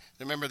 And I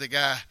remember the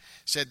guy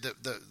said,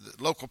 the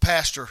local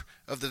pastor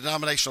of the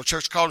denominational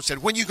church called and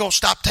said, when you going to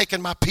stop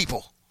taking my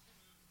people?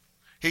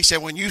 He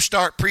said, when you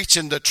start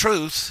preaching the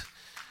truth,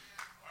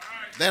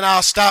 then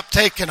I'll stop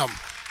taking them.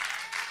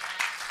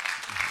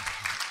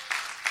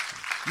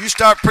 You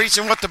start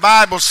preaching what the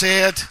Bible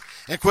said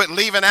and quit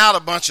leaving out a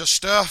bunch of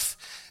stuff.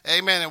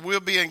 Amen. And we'll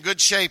be in good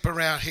shape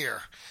around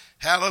here.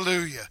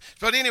 Hallelujah.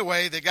 But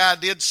anyway, the guy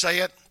did say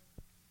it.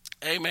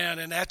 Amen.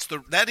 And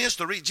that is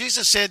the reason.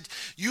 Jesus said,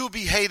 you'll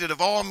be hated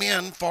of all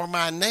men for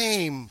my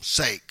name's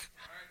sake.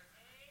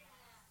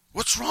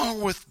 What's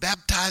wrong with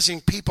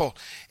baptizing people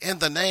in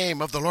the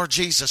name of the Lord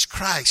Jesus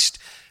Christ?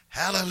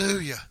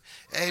 Hallelujah.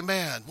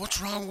 Amen.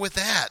 What's wrong with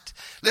that?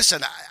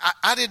 Listen,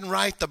 I didn't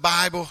write the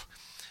Bible.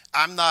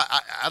 I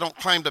don't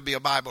claim to be a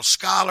Bible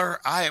scholar.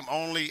 I am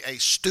only a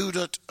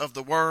student of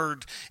the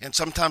Word, and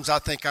sometimes I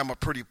think I'm a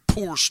pretty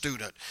poor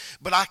student.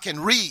 But I can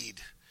read,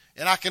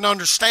 and I can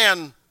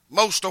understand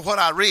most of what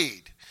I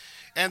read.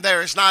 And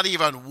there is not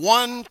even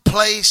one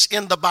place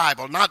in the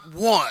Bible, not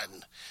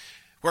one,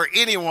 where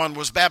anyone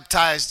was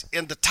baptized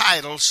in the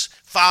titles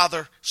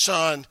Father,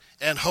 Son,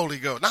 and Holy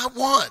Ghost. Not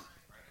one.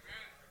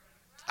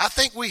 I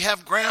think we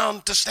have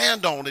ground to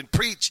stand on and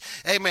preach.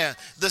 Amen.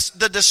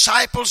 The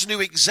disciples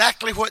knew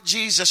exactly what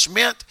Jesus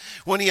meant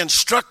when he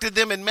instructed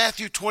them in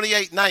Matthew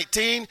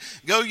 28:19.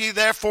 Go ye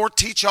therefore,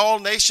 teach all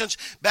nations,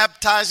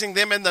 baptizing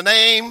them in the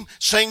name,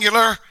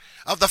 singular,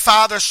 of the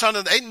Father, Son,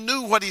 and they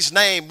knew what his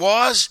name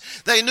was.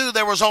 They knew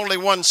there was only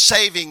one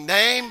saving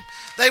name.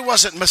 They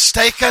wasn't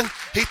mistaken.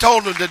 He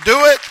told them to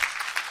do it.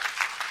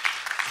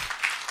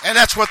 And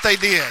that's what they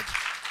did.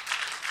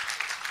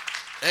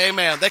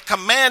 Amen. They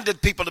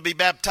commanded people to be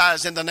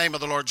baptized in the name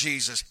of the Lord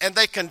Jesus. And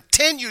they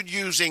continued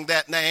using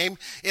that name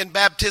in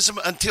baptism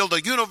until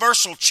the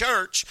universal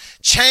church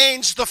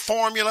changed the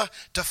formula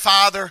to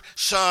Father,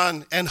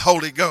 Son, and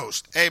Holy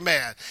Ghost.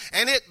 Amen.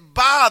 And it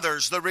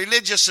bothers the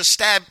religious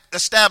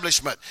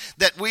establishment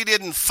that we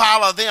didn't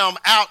follow them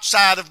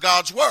outside of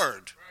God's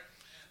Word.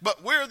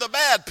 But we're the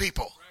bad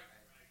people.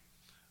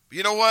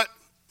 You know what?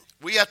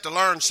 We have to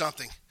learn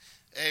something.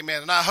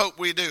 Amen. And I hope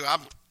we do. I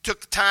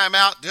took the time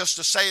out just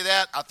to say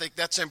that. I think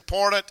that's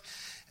important.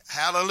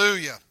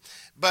 Hallelujah.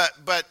 But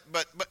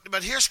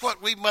here's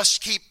what we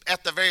must keep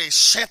at the very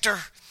center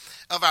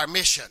of our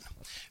mission.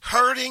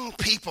 Hurting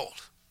people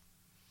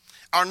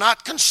are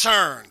not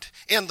concerned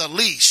in the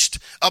least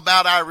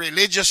about our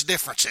religious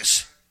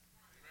differences.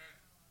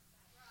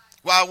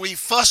 While we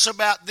fuss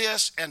about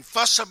this and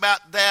fuss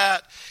about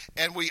that,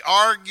 and we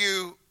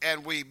argue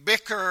and we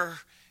bicker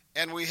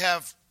and we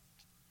have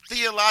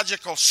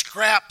theological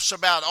scraps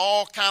about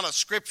all kind of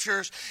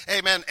scriptures,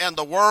 amen, and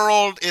the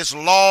world is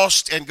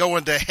lost and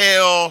going to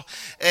hell,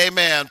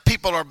 amen.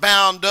 People are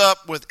bound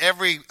up with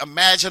every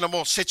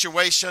imaginable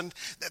situation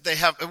that they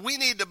have. We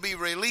need to be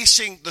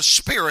releasing the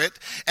Spirit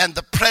and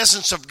the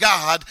presence of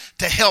God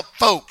to help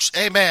folks,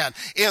 amen,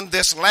 in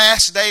this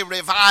last day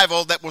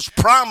revival that was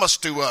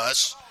promised to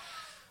us.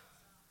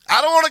 I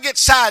don't want to get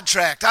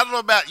sidetracked. I don't know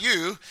about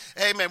you.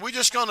 Amen. We're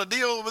just going to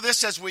deal with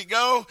this as we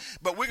go,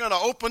 but we're going to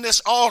open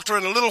this altar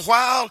in a little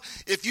while.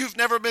 If you've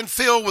never been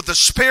filled with the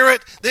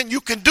Spirit, then you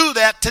can do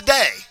that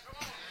today.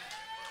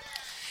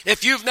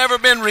 If you've never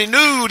been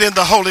renewed in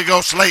the Holy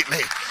Ghost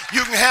lately,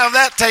 you can have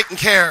that taken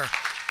care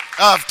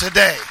of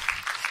today.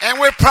 And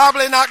we're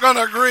probably not going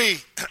to agree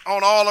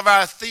on all of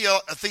our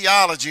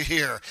theology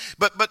here.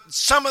 But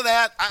some of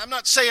that, I'm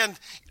not saying,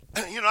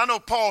 I know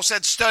Paul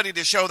said, study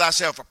to show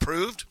thyself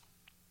approved.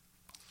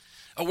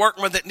 A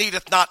workman that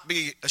needeth not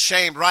be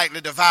ashamed,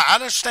 rightly divide. I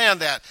understand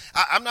that.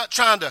 I'm not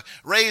trying to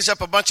raise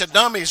up a bunch of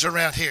dummies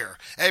around here.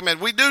 Amen.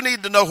 We do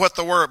need to know what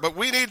the word, but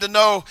we need to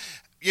know,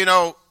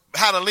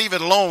 how to leave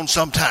it alone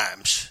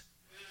sometimes.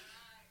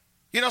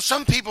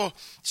 Some people,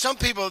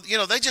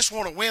 they just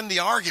want to win the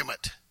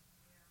argument.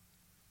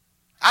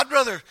 I'd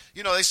rather,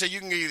 they say you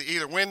can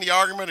either win the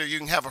argument or you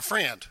can have a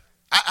friend.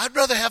 I'd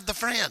rather have the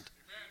friend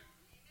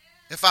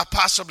if I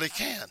possibly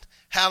can.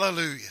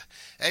 Hallelujah.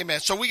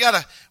 Amen. So we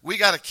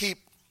gotta keep,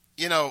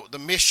 the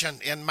mission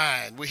in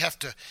mind. We have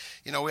to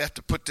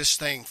put this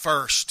thing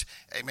first.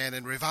 Amen.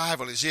 And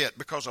revival is it,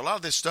 because a lot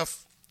of this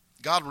stuff,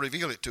 God will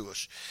reveal it to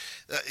us.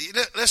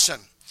 Listen,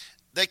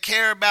 they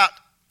care about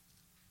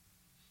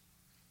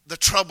the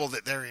trouble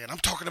that they're in. I'm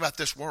talking about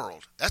this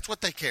world. That's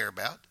what they care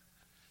about.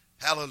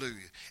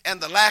 Hallelujah.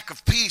 And the lack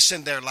of peace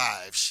in their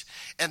lives.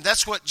 And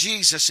that's what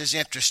Jesus is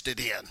interested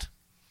in.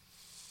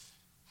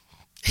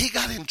 He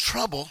got in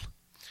trouble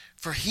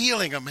for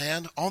healing a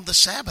man on the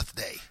Sabbath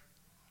day.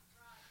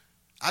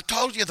 I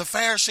told you the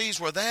Pharisees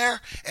were there,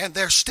 and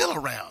they're still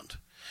around.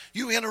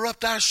 You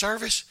interrupt our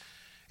service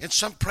and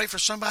pray for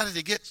somebody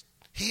to get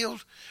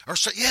healed? Or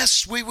say,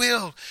 yes, we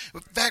will.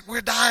 In fact,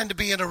 we're dying to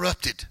be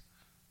interrupted.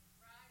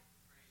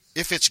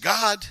 If it's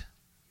God,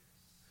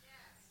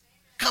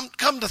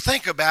 come to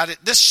think about it,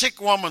 this sick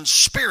woman's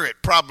spirit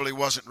probably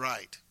wasn't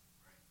right.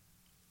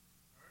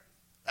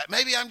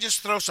 Maybe I'm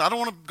just throwing. I don't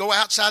want to go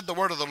outside the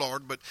word of the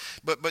Lord,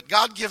 but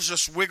God gives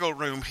us wiggle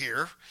room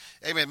here.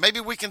 Amen. Maybe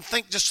we can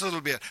think just a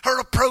little bit. Her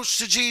approach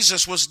to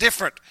Jesus was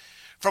different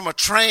from a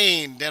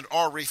trained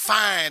or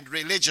refined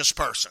religious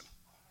person.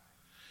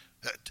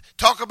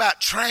 Talk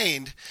about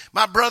trained.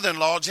 My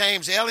brother-in-law,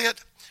 James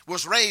Elliott,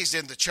 was raised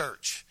in the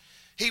church.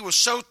 He was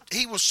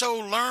so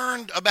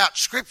learned about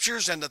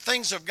scriptures and the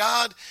things of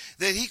God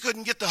that he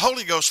couldn't get the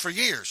Holy Ghost for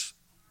years.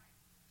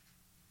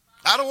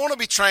 I don't want to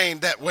be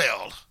trained that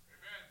well.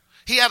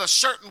 He had a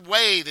certain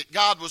way that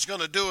God was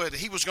going to do it.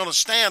 He was going to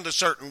stand a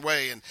certain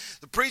way, and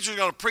the preacher was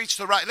going to preach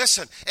the right.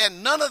 Listen,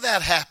 and none of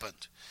that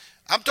happened.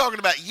 I'm talking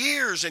about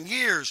years and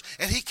years,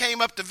 and he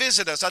came up to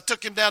visit us. I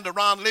took him down to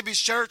Ron Libby's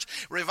church.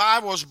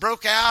 Revivals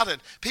broke out,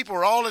 and people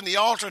were all in the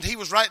altar, and he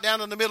was right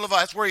down in the middle of us.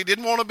 That's where he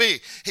didn't want to be.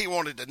 He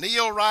wanted to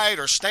kneel right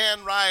or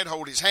stand right,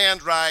 hold his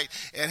hands right,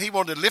 and he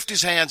wanted to lift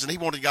his hands, and he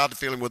wanted God to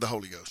fill him with the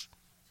Holy Ghost.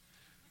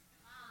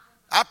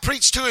 I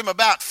preached to him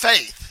about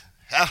faith.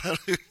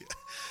 Hallelujah.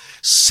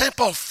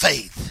 Simple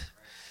faith.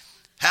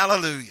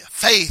 Hallelujah.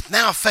 Faith,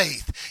 now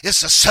faith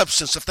is the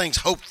substance of things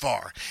hoped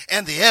for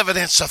and the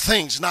evidence of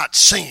things not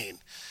seen.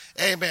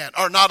 Amen.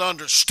 Or not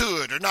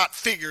understood or not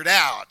figured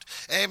out.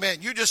 Amen.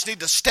 You just need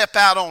to step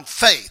out on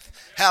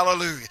faith.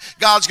 Hallelujah.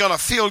 God's going to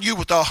fill you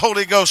with the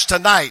Holy Ghost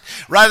tonight,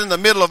 right in the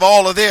middle of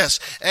all of this.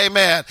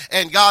 Amen.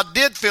 And God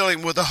did fill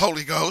him with the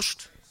Holy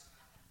Ghost.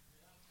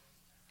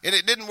 And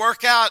it didn't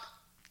work out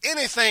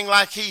anything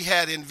like he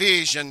had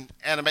envisioned.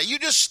 You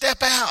just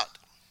step out.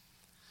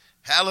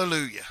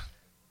 Hallelujah.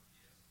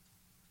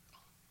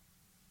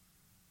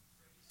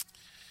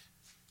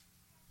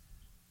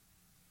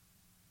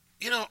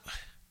 You know,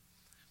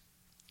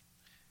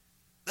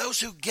 those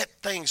who get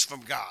things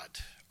from God,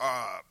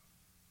 I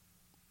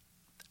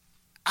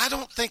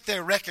don't think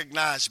they're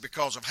recognized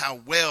because of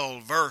how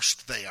well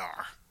versed they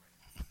are.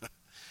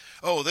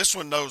 Oh, this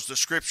one knows the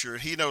scripture.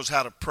 He knows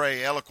how to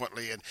pray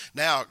eloquently. And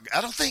now,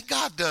 I don't think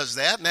God does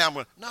that. Now,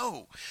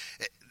 no,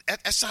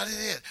 that's not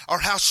it. Or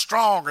how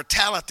strong or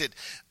talented.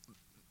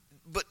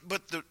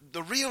 But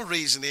the real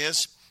reason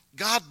is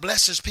God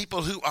blesses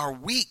people who are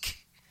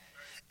weak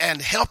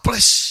and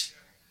helpless.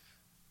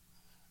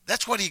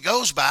 That's what he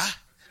goes by.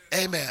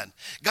 Amen.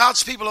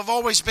 God's people have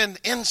always been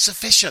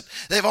insufficient.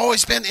 They've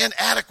always been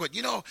inadequate.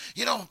 I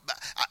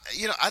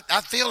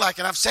feel like,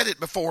 and I've said it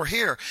before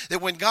here,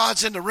 that when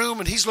God's in the room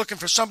and he's looking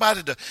for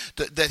somebody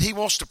that he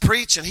wants to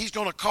preach and he's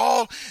going to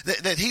call,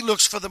 that he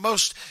looks for the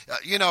most,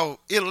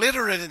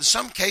 illiterate, in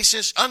some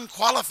cases,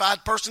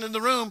 unqualified person in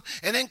the room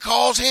and then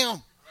calls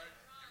him.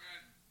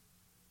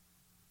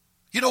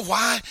 You know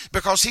why?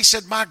 Because he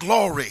said, my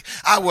glory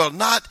I will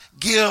not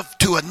give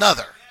to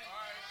another.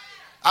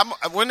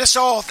 When it's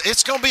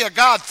going to be a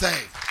God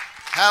thing.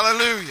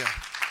 Hallelujah.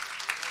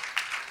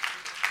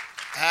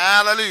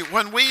 Hallelujah.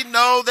 When we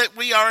know that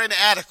we are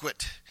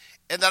inadequate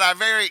and that our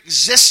very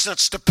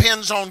existence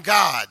depends on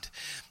God,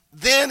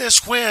 then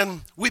is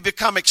when we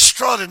become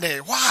extraordinary.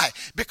 Why?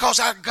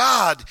 Because our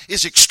God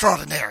is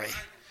extraordinary.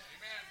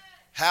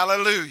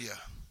 Hallelujah.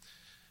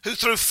 Who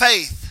through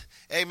faith,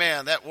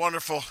 amen, that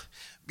wonderful,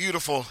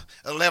 beautiful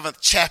 11th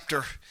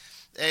chapter,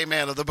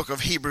 amen, of the book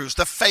of Hebrews,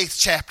 the faith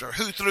chapter,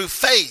 who through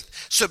faith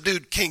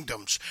subdued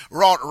kingdoms,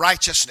 wrought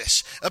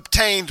righteousness,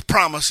 obtained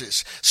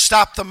promises,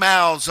 stopped the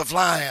mouths of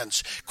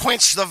lions,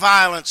 quenched the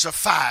violence of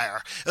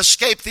fire,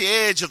 escaped the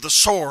edge of the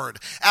sword.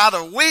 Out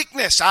of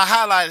weakness, I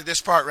highlighted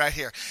this part right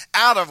here,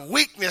 out of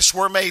weakness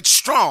were made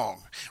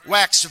strong,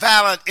 waxed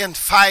valiant in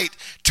fight,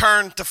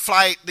 turned to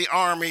flight the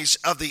armies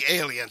of the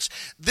aliens.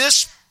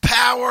 This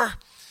power,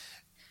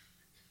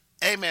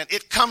 amen,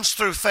 it comes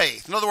through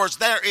faith. In other words,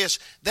 there is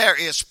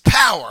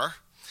power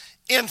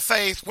in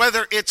faith,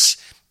 whether it's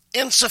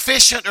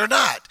insufficient or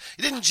not.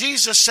 Didn't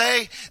Jesus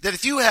say that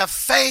if you have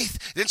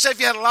faith, he didn't say if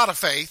you had a lot of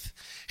faith.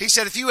 He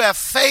said if you have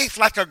faith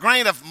like a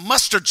grain of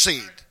mustard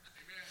seed,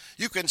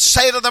 you can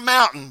say to the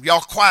mountain,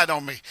 y'all quiet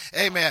on me,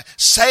 amen,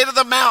 say to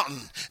the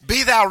mountain,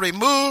 be thou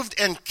removed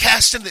and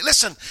cast into.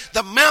 Listen,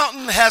 the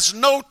mountain has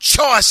no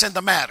choice in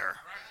the matter.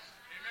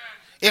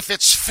 If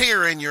it's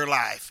fear in your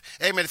life,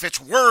 amen, if it's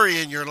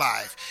worry in your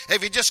life,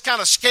 if you're just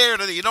kind of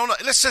scared of it, you don't know,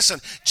 listen,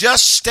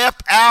 just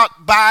step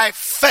out by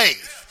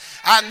faith.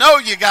 I know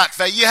you got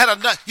faith. You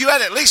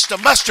had at least a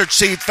mustard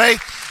seed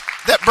faith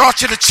that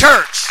brought you to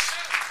church.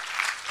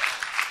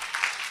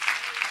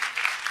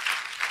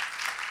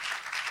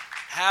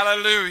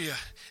 Hallelujah.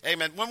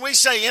 Amen. When we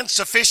say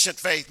insufficient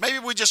faith, maybe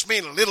we just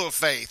mean little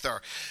faith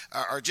or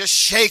just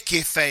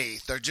shaky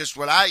faith or just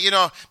my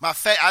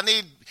faith, I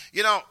need,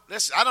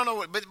 listen, I don't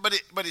know,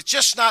 but it's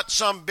just not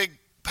some big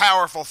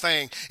powerful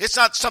thing. It's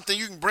not something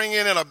you can bring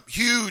in a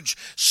huge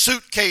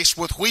suitcase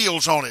with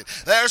wheels on it.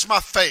 There's my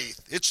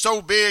faith. It's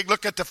so big.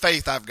 Look at the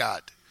faith I've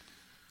got.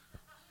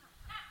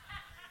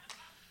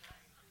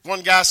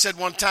 One guy said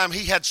one time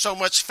he had so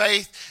much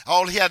faith,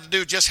 all he had to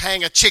do just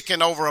hang a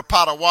chicken over a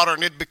pot of water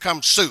and it'd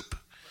become soup.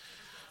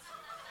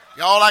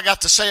 All I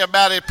got to say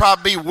about it'd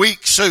probably be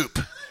weak soup.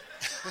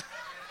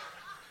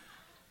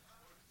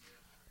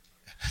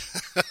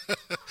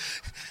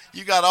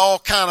 You got all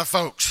kind of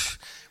folks.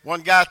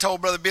 One guy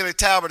told Brother Billy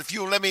Talbot, if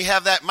you'll let me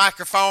have that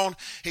microphone,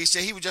 he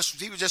said he was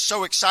just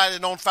so excited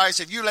and on fire. He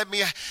said, if you let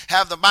me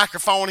have the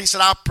microphone, he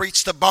said, I'll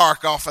preach the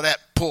bark off of that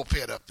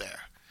pulpit up there.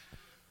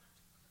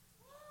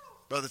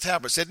 Brother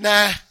Talbot said,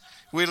 nah,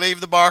 we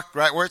leave the bark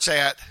right where it's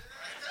at.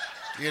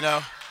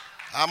 I'm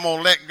going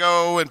to let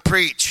go and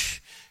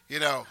preach.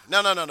 No.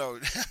 No.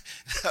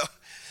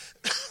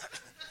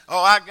 Oh,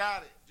 I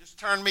got it. Just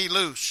turn me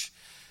loose.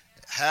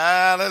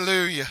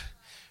 Hallelujah.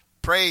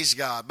 Praise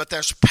God. But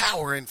there's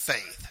power in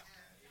faith.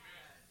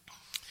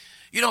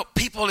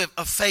 People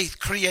of faith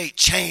create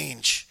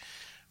change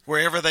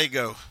wherever they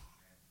go.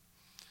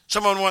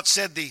 Someone once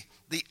said the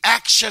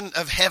action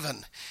of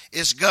heaven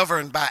is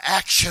governed by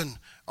action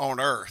on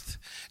earth.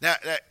 Now,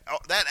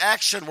 that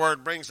action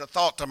word brings a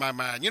thought to my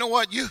mind. You know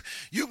what? You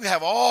can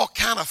have all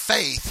kind of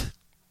faith,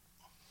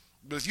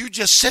 but if you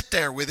just sit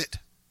there with it,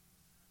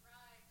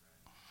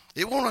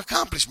 it won't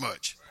accomplish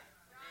much.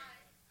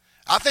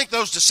 I think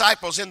those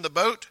disciples in the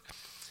boat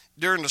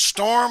during the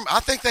storm, I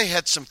think they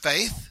had some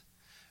faith.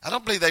 I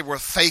don't believe they were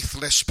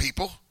faithless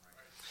people.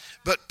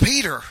 But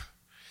Peter,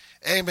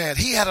 amen,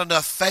 he had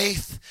enough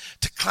faith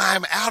to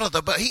climb out of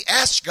the boat. He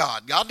asked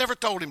God. God never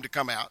told him to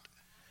come out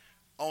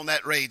on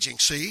that raging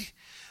sea.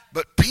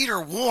 But Peter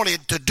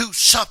wanted to do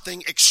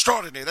something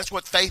extraordinary. That's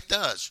what faith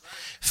does.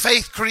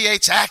 Faith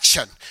creates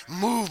action,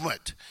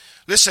 movement.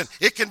 Listen,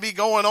 it can be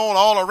going on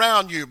all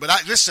around you, but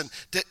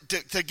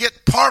to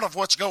get part of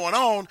what's going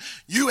on,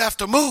 you have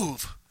to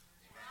move.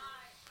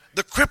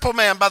 The crippled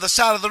man by the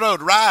side of the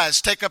road,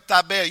 rise, take up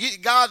thy bed.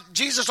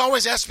 Jesus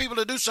always asks people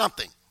to do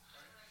something.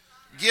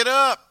 Get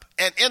up.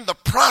 And in the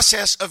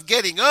process of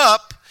getting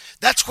up,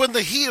 that's when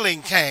the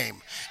healing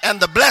came and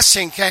the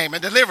blessing came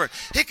and delivered.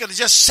 He could have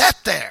just sat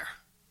there.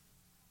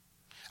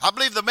 I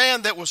believe the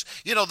man that was,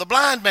 the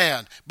blind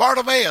man,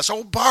 Bartimaeus,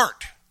 old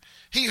Bart.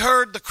 He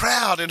heard the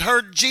crowd and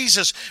heard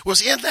Jesus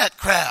was in that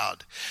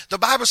crowd. The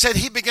Bible said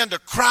he began to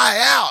cry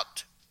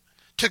out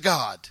to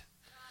God.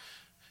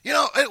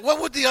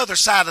 What would the other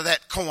side of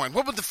that coin,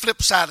 what would the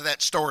flip side of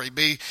that story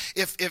be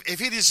if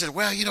he just said,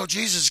 well,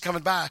 Jesus is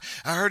coming by.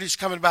 I heard he's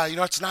coming by.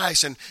 It's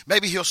nice, and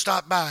maybe he'll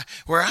stop by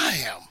where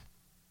I am.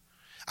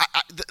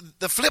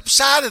 The flip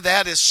side of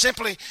that is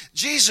simply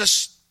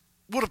Jesus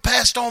would have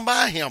passed on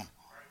by him.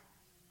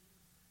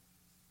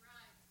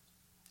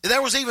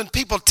 There was even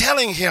people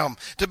telling him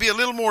to be a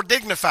little more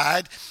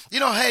dignified.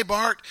 Hey,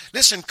 Bart,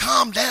 listen,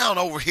 calm down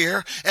over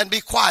here and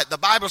be quiet. The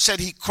Bible said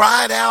he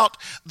cried out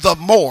the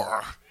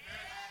more.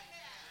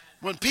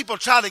 When people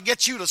try to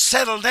get you to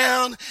settle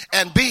down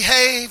and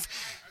behave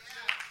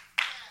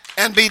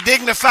and be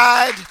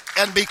dignified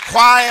and be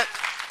quiet,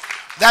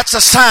 that's a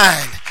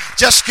sign.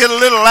 Just get a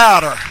little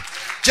louder.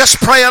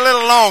 Just pray a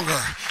little longer.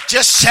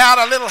 Just shout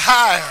a little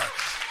higher.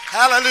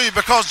 Hallelujah,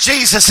 because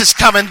Jesus is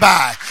coming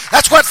by.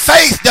 That's what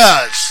faith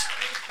does.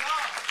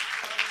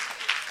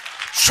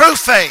 True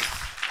faith.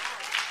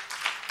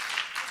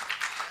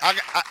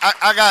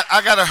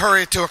 I got to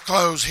hurry to a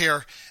close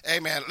here.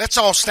 Amen. Let's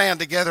all stand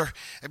together.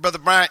 Hey, Brother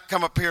Bryant,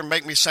 come up here and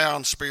make me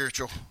sound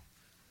spiritual.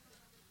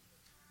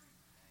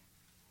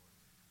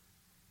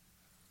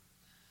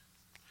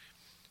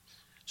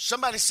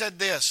 Somebody said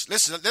this.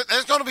 Listen,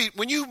 there's going to be,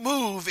 when you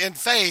move in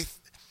faith,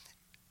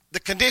 the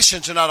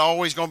conditions are not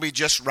always going to be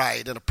just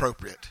right and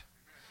appropriate.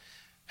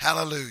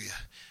 Hallelujah.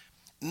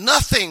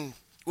 Nothing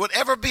would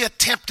ever be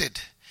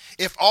attempted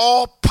if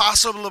all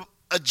possible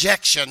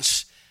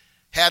objections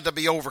had to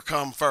be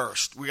overcome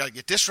first. We got to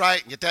get this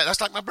right and get that. That's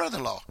like my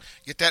brother-in-law.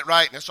 Get that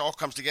right, and this all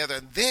comes together.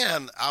 And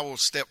then I will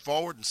step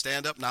forward and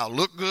stand up, and I'll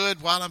look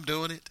good while I'm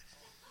doing it.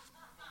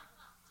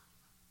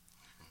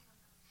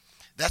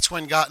 That's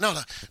when God, no,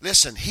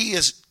 listen,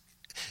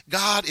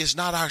 God is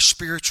not our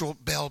spiritual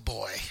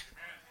bellboy.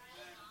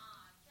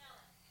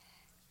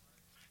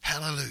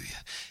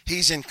 Hallelujah.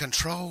 He's in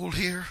control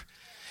here.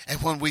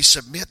 And when we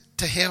submit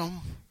to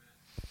him,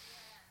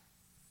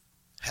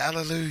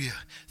 hallelujah,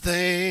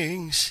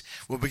 things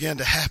will begin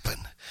to happen.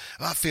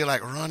 I feel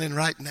like running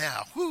right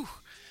now. Whew.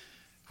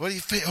 What do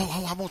you feel?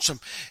 Oh, I want some.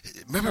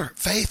 Remember,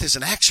 faith is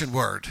an action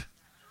word,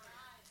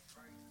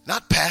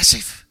 not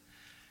passive.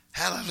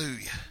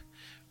 Hallelujah.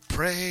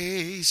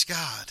 Praise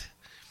God.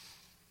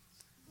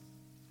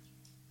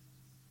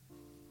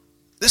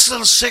 This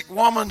little sick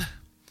woman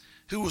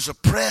who was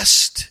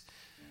oppressed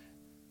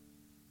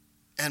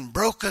and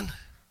broken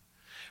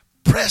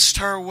pressed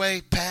her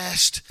way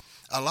past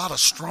a lot of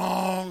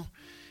strong,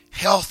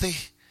 healthy,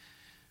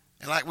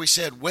 and like we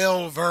said,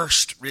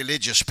 well-versed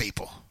religious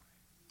people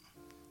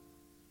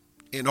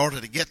in order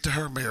to get to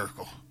her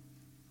miracle.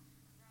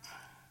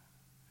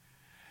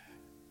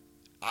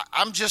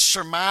 I'm just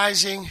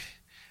surmising.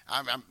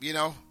 I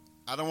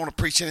don't want to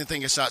preach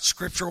anything that's not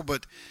scriptural,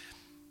 but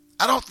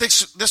I don't think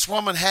this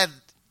woman had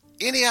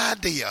any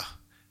idea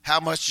how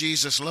much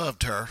Jesus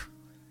loved her.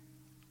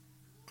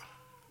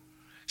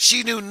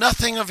 She knew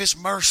nothing of his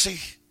mercy,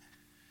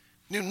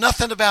 knew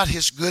nothing about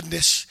his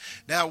goodness.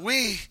 Now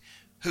we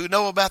who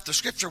know about the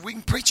scripture, we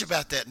can preach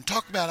about that and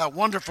talk about how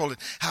wonderful and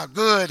how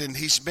good, and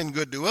he's been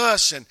good to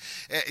us, and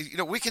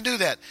we can do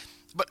that.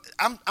 But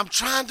I'm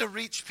trying to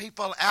reach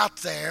people out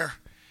there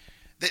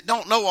that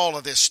don't know all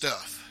of this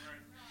stuff.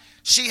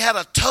 She had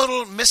a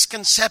total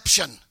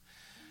misconception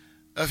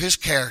of his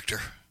character.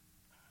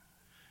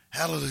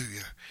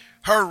 Hallelujah.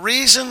 Her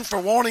reason for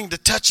wanting to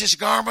touch his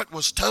garment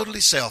was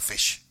totally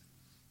selfish.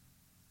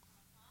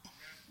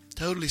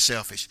 Totally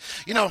selfish.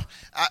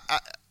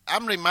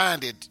 I'm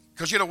reminded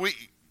Because,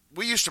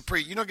 we used to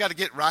preach, got to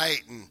get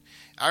right. And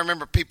I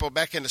remember people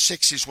back in the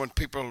 60s when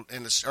people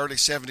in the early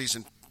 70s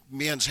and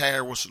men's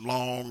hair was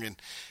long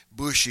and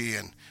bushy.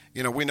 And,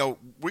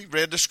 we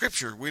read the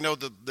scripture. We know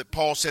that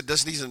Paul said,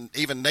 doesn't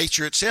even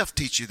nature itself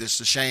teach you this,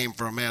 it's a shame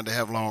for a man to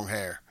have long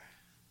hair.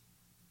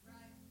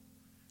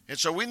 And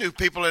so we knew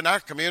people in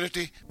our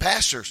community,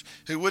 pastors,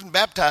 who wouldn't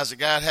baptize a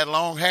guy that had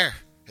long hair.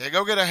 Hey,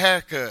 go get a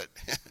haircut.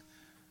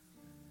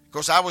 Of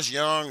course, I was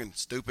young and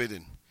stupid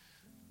and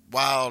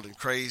wild and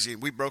crazy.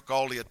 And we broke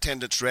all the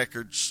attendance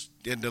records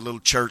in the little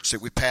church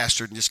that we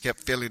pastored and just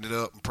kept filling it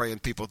up and praying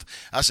people.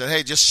 I said,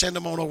 hey, just send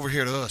them on over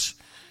here to us.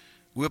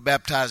 We'll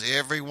baptize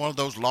every one of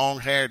those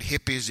long-haired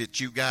hippies that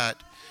you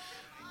got.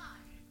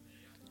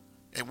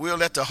 And we'll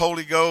let the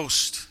Holy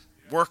Ghost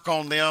work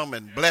on them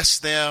and bless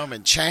them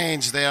and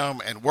change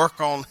them and work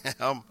on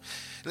them.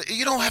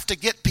 You don't have to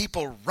get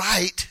people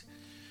right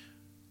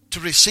to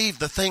receive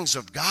the things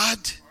of God.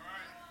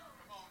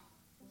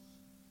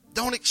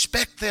 Don't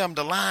expect them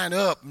to line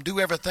up and do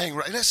everything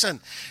right.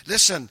 Listen,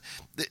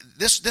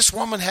 this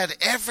woman had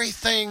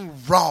everything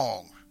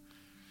wrong.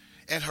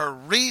 And her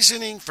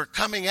reasoning for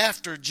coming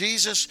after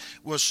Jesus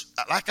was,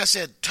 like I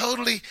said,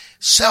 totally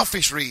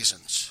selfish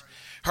reasons.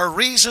 Her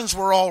reasons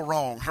were all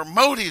wrong. Her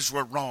motives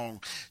were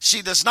wrong.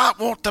 She does not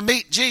want to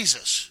meet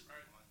Jesus.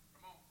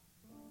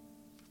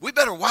 We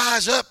better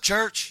wise up,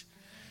 church.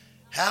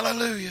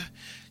 Hallelujah.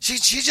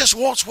 She just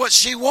wants what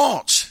she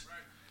wants.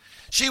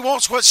 She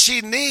wants what she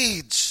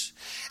needs.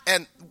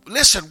 And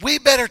listen, we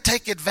better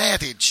take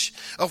advantage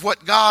of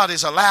what God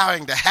is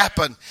allowing to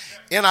happen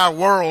in our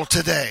world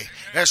today.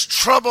 There's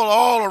trouble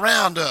all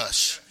around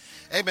us.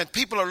 Amen.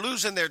 People are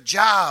losing their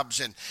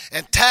jobs and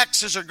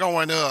taxes are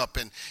going up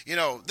and,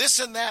 this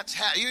and that.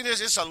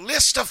 It's a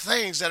list of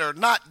things that are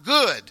not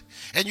good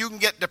and you can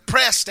get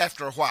depressed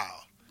after a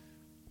while.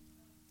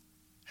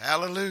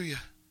 Hallelujah.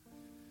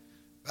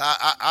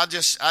 I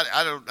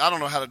don't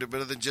know how to do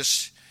better than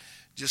just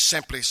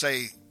simply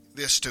say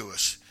this to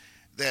us,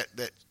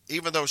 that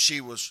even though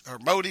her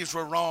motives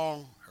were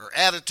wrong, her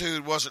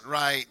attitude wasn't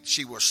right,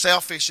 she was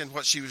selfish in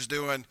what she was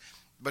doing.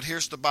 But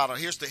here's the bottom.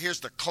 Here's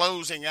the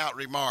closing out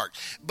remark.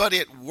 But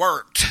it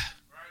worked.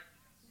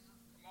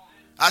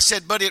 I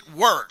said, but it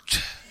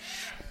worked.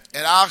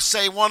 And I'll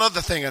say one other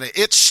thing on it.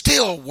 It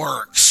still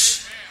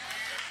works.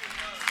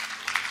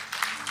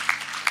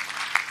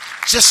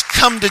 Just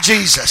come to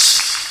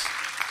Jesus.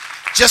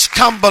 Just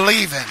come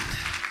believing.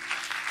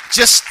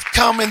 Just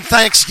come in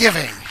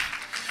thanksgiving.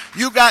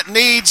 You got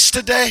needs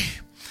today.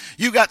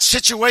 You got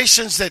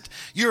situations that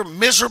you're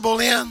miserable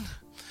in.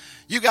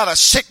 You got a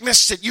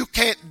sickness that you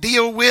can't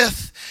deal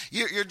with.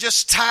 You're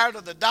just tired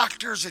of the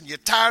doctors and you're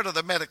tired of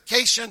the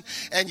medication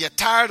and you're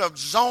tired of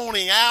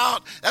zoning out.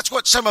 That's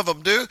what some of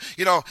them do.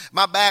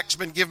 My back's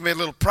been giving me a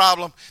little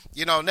problem.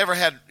 Never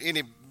had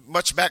any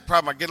much back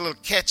problem. I get a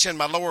little catch in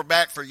my lower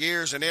back for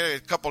years, and in a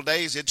couple of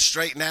days it'd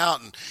straighten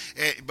out.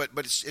 But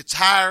it's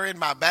higher in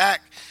my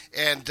back.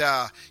 And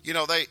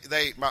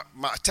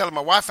telling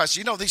my wife, I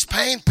said, these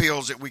pain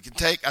pills that we can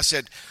take. I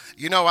said,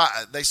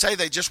 they say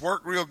they just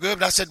work real good.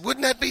 But I said,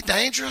 wouldn't that be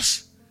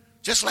dangerous?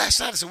 Just last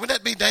night, I said, wouldn't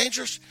that be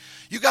dangerous?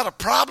 You got a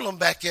problem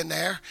back in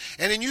there,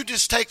 and then you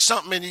just take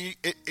something, and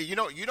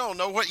you don't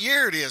know what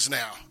year it is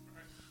now.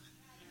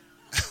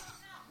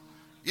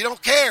 You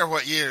don't care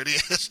what year it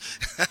is.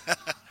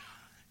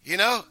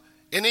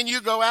 And then you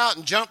go out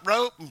and jump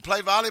rope and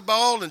play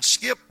volleyball and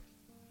skip.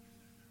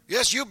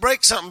 Yes, you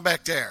break something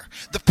back there.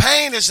 The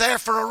pain is there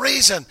for a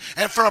reason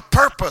and for a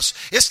purpose.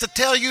 It's to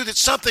tell you that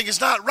something is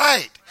not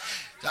right.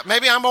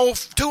 Maybe I'm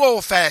too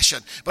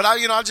old-fashioned, but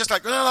I'm just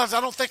like, I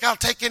don't think I'll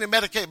take any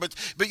medication. But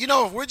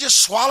if we're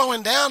just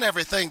swallowing down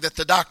everything that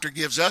the doctor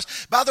gives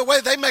us. By the way,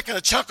 they're making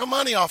a chunk of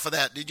money off of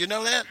that. Did you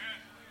know that?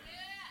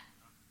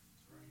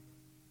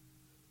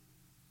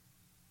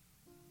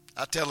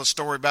 I tell a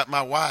story about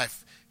my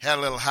wife. Had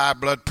a little high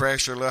blood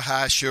pressure, a little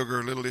high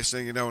sugar, a little this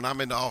thing, and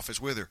I'm in the office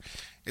with her.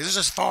 This is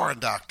a foreign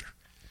doctor,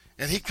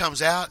 and he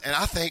comes out, and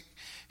I think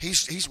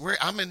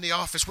I'm in the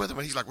office with him,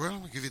 and he's like, well, I'm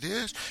going to give you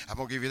this, I'm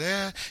going to give you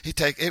that.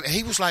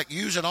 He was like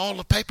using all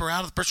the paper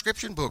out of the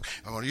prescription book.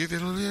 I'm going to give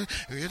you this.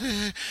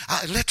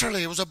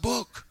 Literally, it was a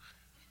book.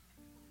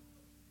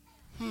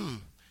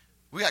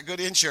 We got good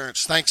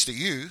insurance thanks to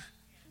you.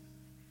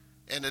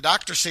 And the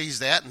doctor sees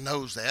that and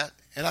knows that.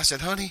 And I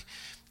said, honey,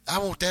 I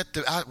want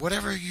that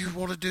whatever you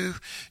want to do,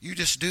 you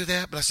just do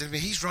that. But I said,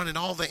 he's running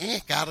all the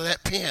ink out of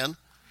that pen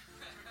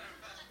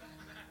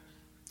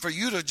for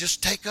you to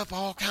just take up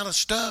all kind of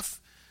stuff.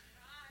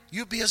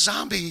 You'd be a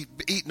zombie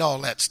eating all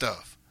that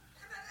stuff.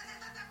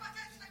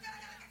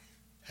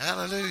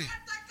 Hallelujah.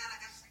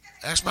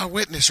 That's my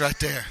witness right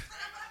there.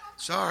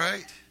 It's all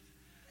right.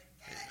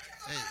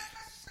 Hey.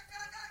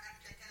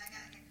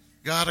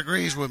 God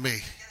agrees with me.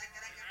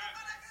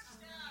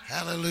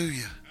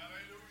 Hallelujah.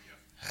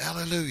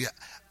 Hallelujah.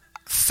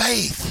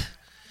 Faith.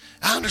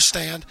 I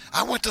understand.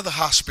 I went to the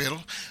hospital.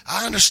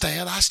 I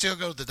understand. I still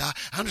go to the doctor.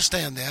 I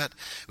understand that.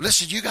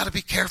 Listen, you got to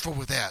be careful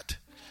with that.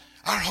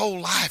 Our whole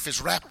life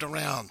is wrapped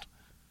around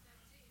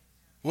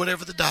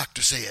whatever the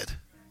doctor said.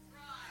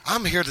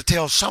 I'm here to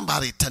tell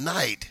somebody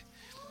tonight,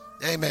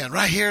 amen,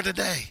 right here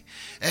today,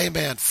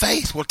 amen,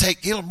 faith will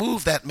it'll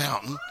move that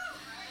mountain.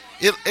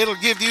 It'll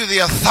give you the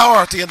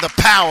authority and the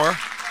power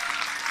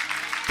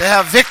to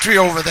have victory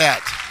over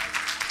that.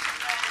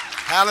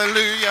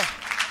 Hallelujah.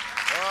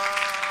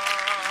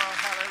 Oh,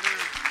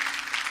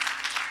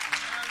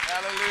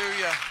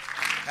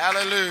 hallelujah.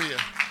 Hallelujah.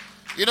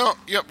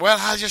 Hallelujah. Well,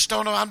 I just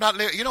don't know. I'm not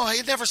living. He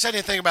never said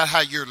anything about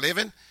how you're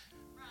living.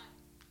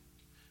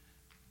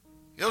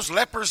 Those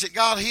lepers that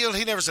God healed,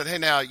 he never said, hey,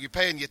 now, you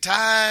paying your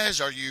tithes?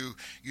 Are you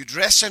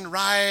dressing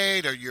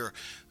right? Or you're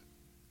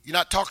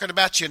not talking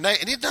about your name?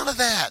 And none of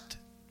that.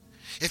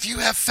 If you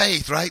have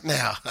faith right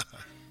now,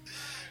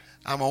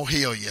 I'm going to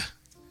heal you.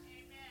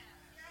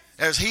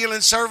 There's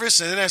healing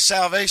service and then there's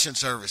salvation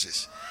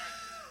services.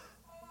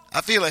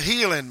 I feel a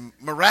healing,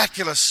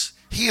 miraculous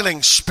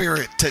healing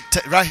spirit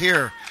right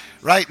here,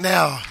 right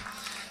now.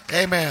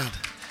 Amen.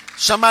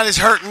 Somebody's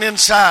hurting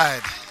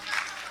inside.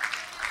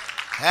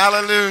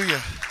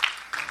 Hallelujah.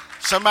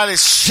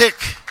 Somebody's sick.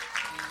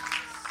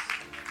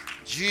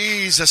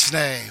 Jesus'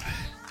 name.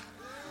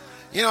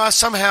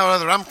 Somehow or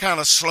other, I'm kind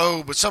of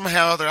slow, but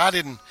somehow or other, I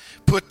didn't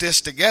put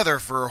this together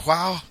for a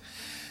while.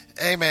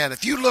 Amen.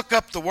 If you look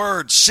up the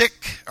word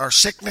sick or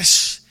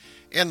sickness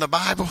in the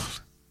Bible,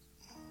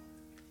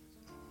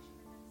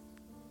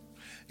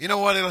 you know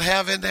what it'll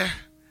have in there?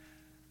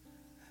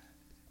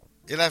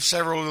 It'll have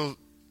several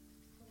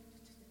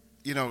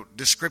little,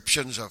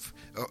 descriptions of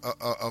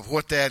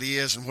what that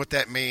is and what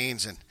that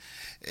means, and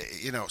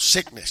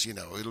sickness.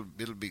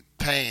 It'll be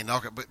pain.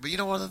 But you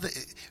know what?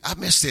 I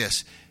missed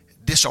this.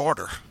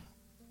 Disorder.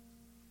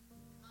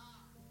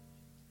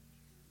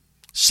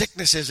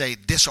 Sickness is a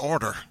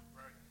disorder.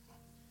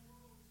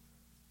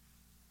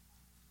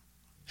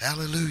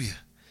 Hallelujah.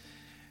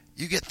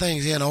 You get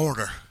things in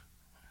order.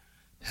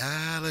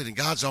 Hallelujah.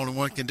 God's the only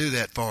one who can do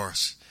that for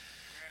us.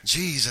 In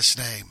Jesus'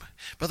 name.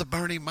 Brother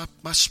Bernie, my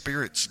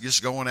spirit's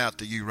just going out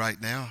to you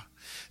right now.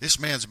 This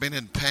man's been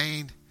in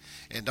pain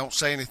and don't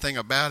say anything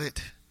about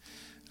it.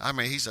 I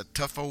mean, he's a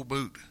tough old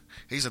boot.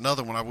 He's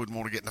another one I wouldn't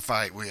want to get in a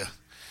fight with.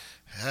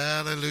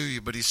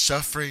 Hallelujah. But he's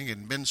suffering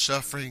and been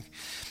suffering.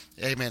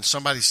 Amen.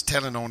 Somebody's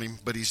telling on him,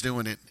 but he's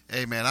doing it.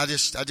 Amen. I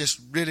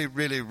just really,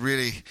 really,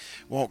 really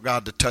want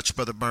God to touch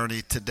Brother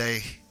Bernie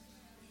today.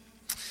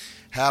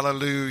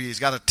 Hallelujah. He's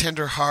got a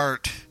tender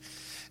heart.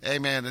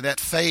 Amen. And that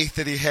faith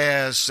that he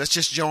has, let's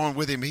just join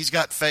with him. He's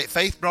got faith.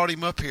 Faith brought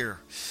him up here.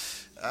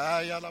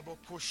 Hallelujah.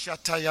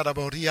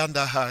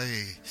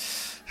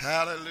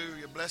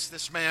 Bless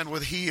this man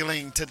with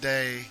healing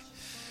today.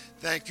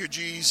 Thank you,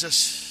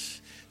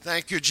 Jesus.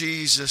 Thank you,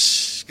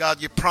 Jesus.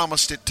 God, you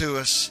promised it to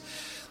us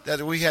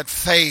that we had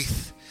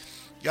faith.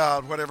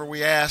 God, whatever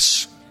we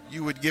ask,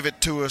 you would give it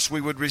to us.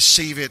 We would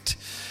receive it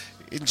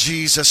in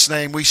Jesus'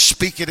 name. We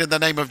speak it in the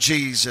name of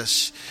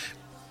Jesus.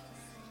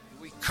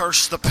 We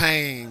curse the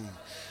pain.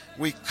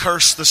 We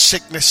curse the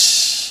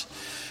sickness.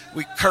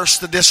 We curse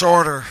the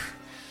disorder.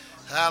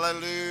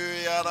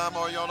 Hallelujah.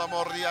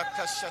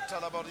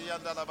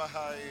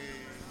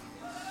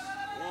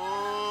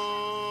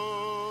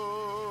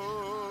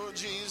 Oh,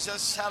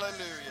 Jesus,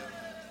 hallelujah.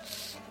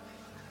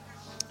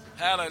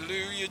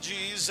 Hallelujah,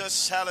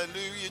 Jesus.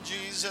 Hallelujah,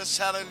 Jesus.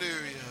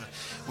 Hallelujah.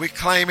 We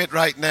claim it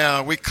right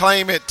now. We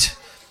claim it.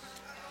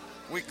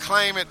 We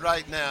claim it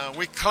right now.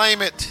 We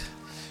claim it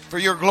for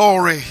your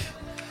glory.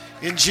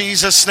 In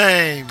Jesus'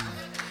 name.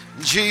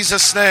 In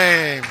Jesus'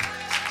 name.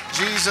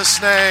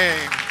 Jesus'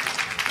 name.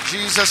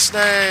 Jesus'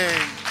 name.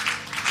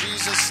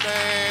 Jesus'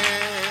 name.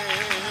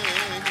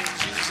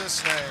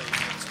 Jesus' name.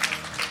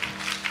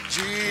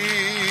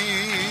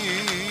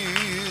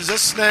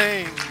 Jesus'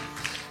 name.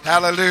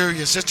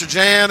 Hallelujah. Sister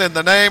Jan, in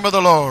the name of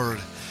the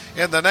Lord.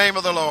 In the name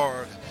of the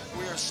Lord.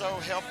 We are so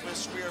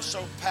helpless. We are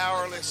so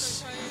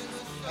powerless.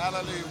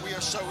 Hallelujah. We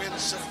are so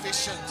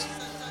insufficient.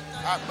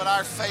 But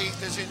our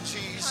faith is in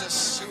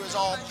Jesus, who is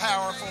all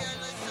powerful,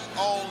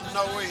 all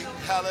knowing.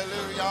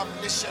 Hallelujah.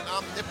 Omniscient,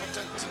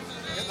 omnipotent.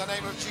 In the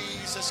name of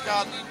Jesus,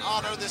 God,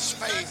 honor this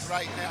faith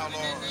right now,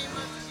 Lord.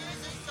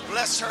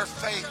 Bless her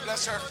faith.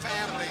 Bless her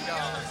family,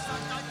 God.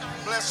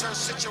 Bless her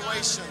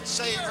situation.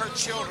 Save her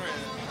children.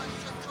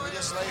 We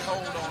just lay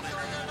hold on it.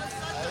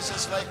 Let's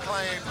just lay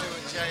claim to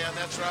it, Jan.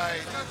 That's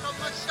right.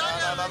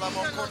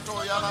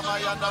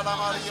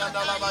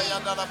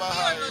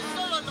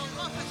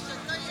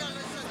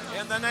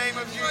 In the name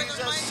of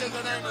Jesus, in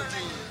the name of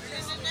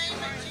Jesus.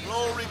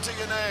 Glory to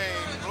your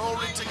name.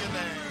 Glory to your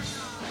name.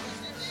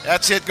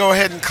 That's it. Go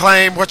ahead and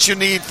claim what you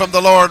need from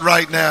the Lord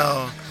right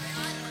now.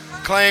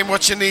 Claim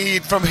what you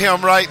need from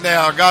Him right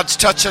now. God's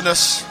touching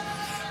us.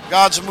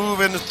 God's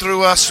moving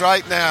through us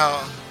right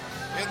now.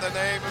 In the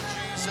name of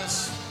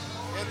Jesus.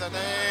 In the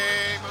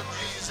name of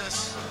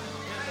Jesus. In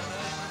the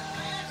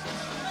name of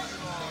Jesus.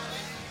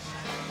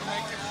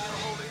 Thank you for your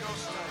Holy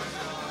Ghost.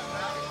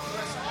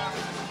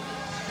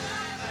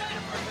 Thank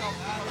you for help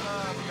and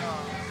love,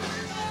 God.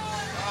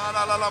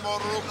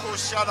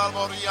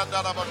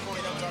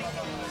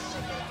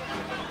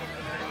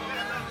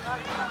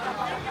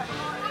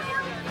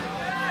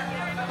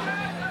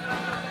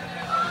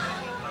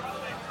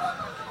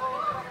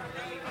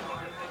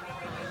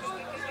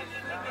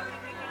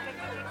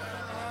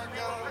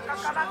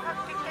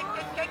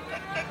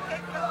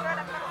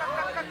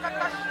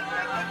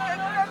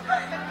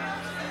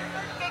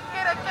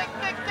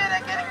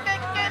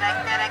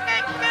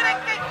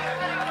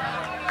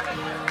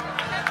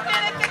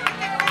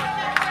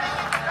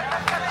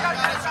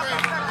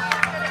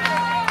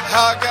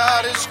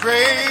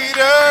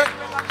 greater.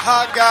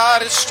 Our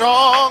God is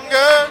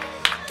stronger.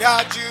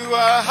 God, you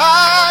are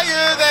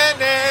higher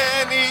than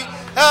any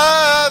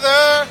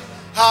other.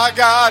 Our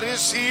God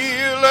is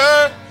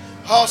healer.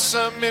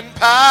 Awesome in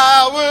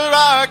power,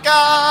 our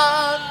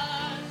God.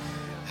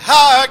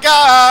 Our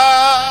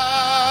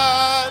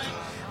God.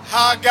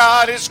 Our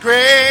God is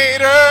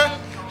greater.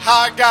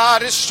 Our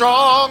God is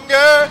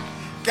stronger.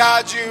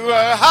 God, you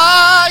are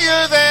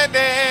higher than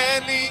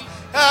any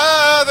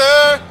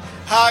other.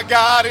 Our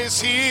God is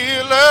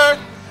healer.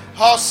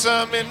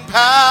 Awesome in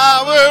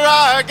power,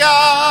 our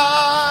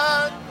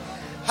God.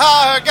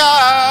 Our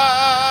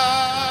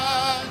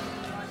God.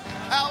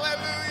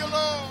 Hallelujah,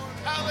 Lord.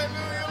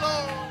 Hallelujah,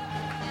 Lord.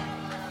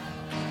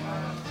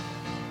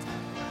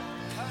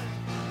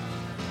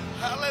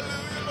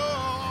 Hallelujah,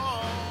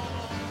 Lord.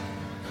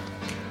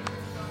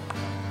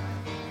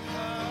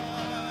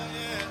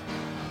 Yeah.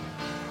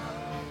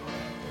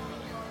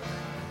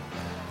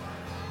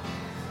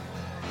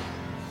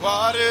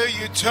 Water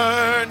you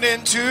turn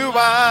into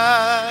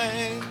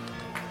wine.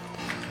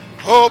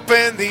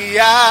 Open the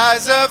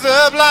eyes of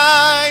the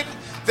blind.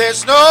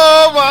 There's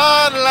no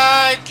one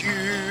like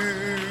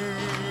you.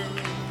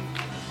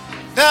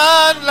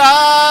 None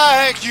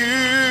like you.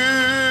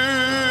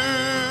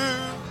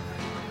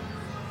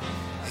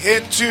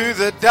 Into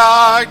the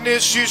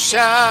darkness you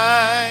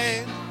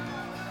shine.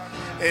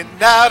 And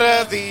out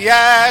of the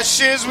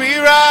ashes we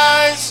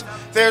rise.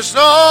 There's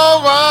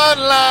no one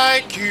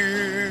like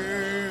you.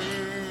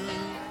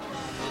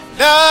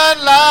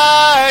 None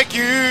like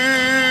you.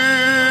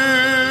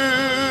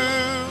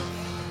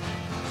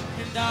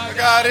 Our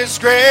God is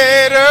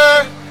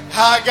greater.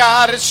 Our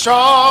God is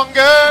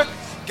stronger.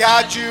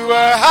 God, you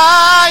are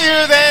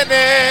higher than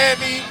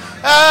any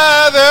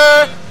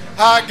other.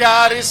 Our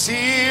God is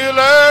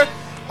healer.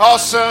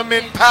 Awesome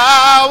in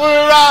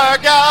power, our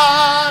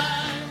God.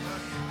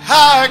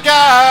 Our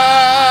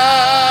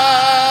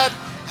God.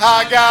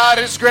 Our God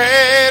is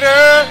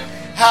greater.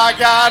 Our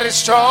God is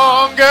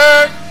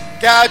stronger.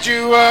 God,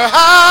 you are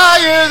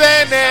higher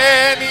than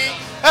any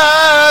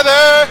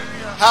other.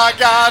 Our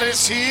God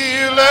is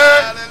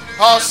healer.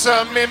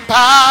 Awesome in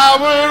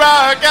power,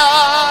 our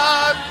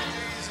God.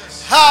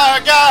 Our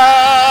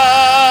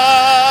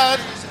God.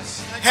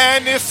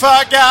 And if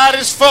our God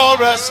is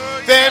for us,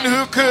 then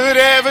who could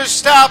ever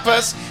stop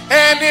us?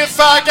 And if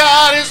our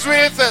God is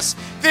with us,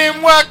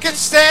 then what can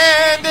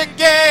stand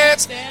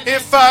against?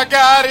 If our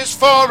God is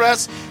for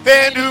us,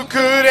 then who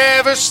could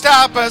ever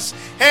stop us?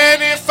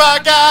 And if our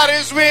God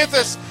is with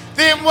us,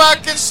 then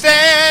what can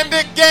stand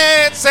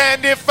against?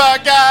 And if our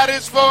God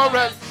is for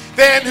us,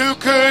 then who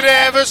could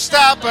ever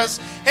stop us?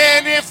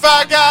 And if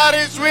our God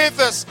is with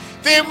us,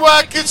 then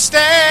what can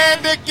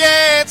stand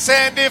against?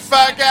 And if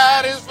our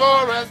God is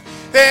for us,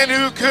 then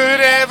who could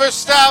ever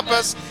stop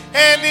us?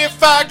 And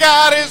if our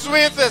God is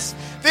with us,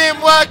 then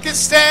what can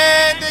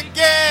stand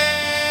against?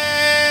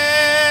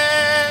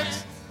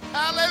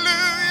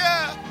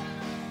 Hallelujah.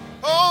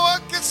 Oh,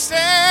 what can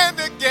stand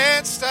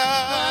against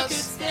us? What can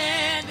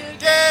stand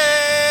against?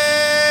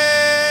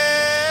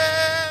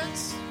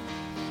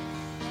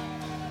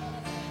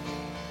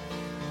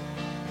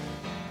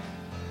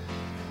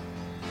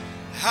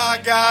 Our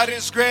God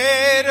is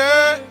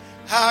greater.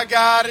 Our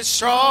God is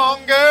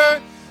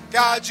stronger.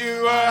 God,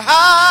 you are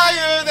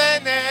higher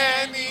than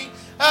any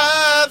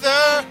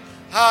other.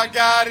 Our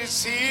God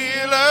is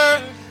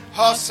healer.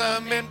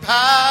 Awesome in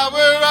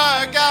power,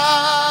 our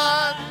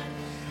God.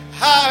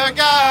 Our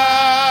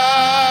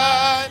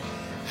God.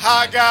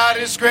 Our God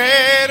is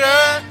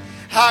greater.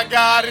 Our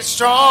God is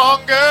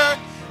stronger.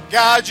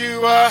 God,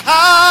 you are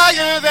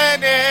higher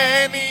than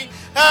any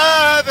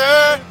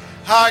other.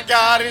 Our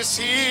God is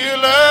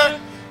healer.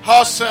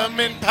 Awesome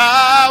in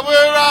power,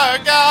 our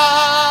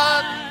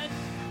God.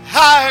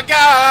 Our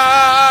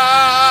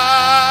God.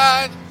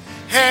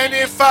 And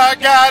if our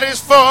God is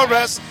for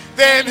us,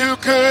 then who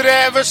could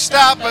ever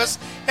stop us?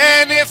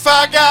 And if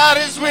our God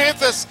is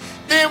with us,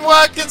 then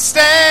what can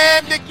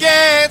stand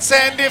against?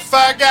 And if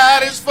our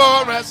God is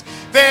for us,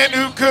 then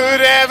who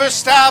could ever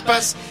stop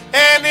us?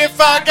 And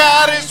if our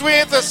God is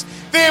with us,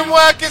 then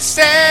what can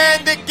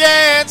stand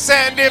against?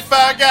 And if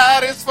our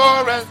God is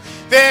for us,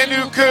 then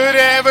who could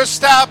ever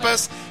stop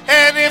us?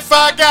 And if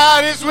our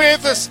God is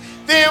with us,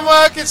 then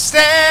what can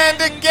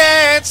stand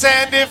against?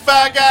 And if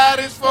our God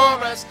is for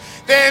us,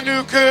 then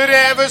who could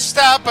ever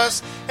stop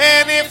us?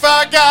 And if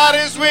our God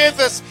is with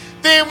us,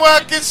 then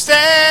what can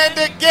stand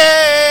against?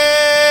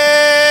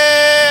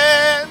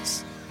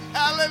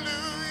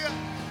 Hallelujah.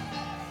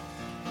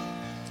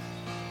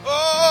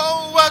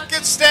 Oh, what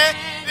can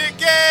stand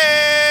against?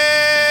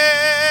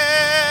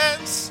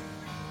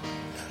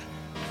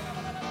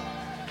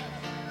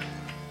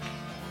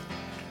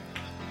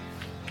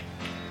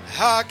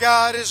 Our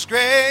God is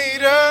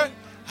greater.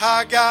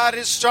 Our God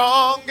is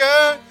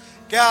stronger.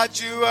 God,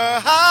 you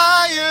are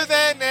higher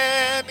than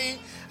any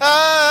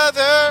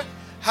other.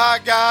 Our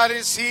God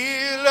is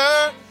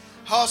healer.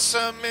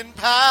 Awesome in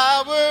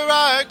power,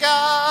 our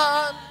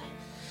God.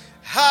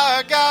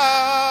 Our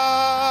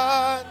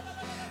God.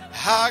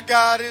 Our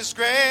God is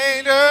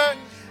greater.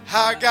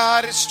 Our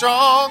God is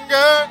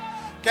stronger.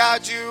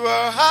 God, you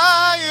are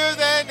higher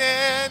than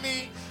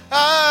any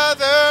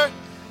other.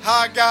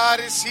 Our God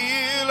is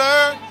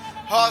healer.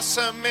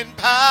 Awesome in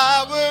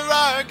power,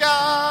 our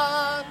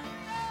God.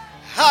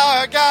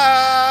 Our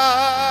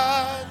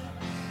God.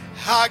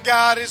 Our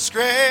God is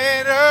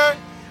greater.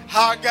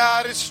 Our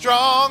God is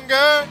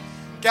stronger.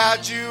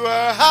 God, you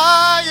are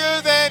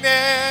higher than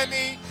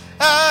any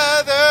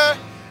other.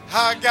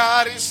 Our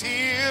God is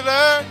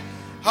healer.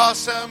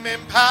 Awesome in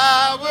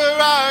power,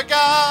 our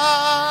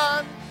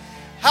God.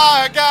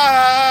 Our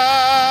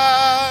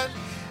God.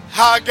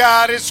 Our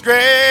God is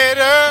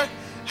greater.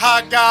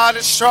 Our God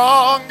is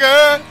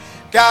stronger.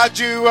 God,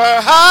 you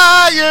are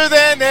higher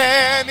than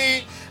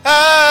any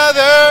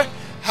other.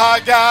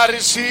 Our God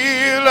is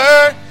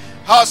healer.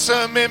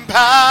 Awesome in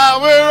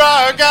power,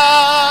 our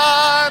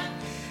God.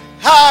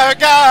 Our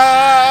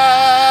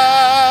God.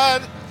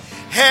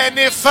 And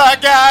if our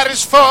God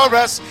is for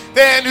us,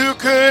 then who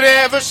could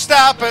ever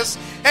stop us?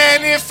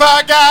 And if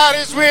our God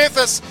is with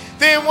us,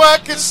 then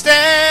what could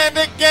stand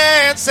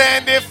against?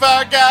 And if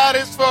our God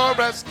is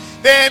for us,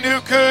 then who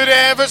could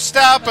ever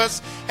stop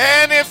us?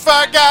 And if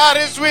our God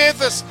is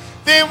with us,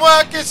 then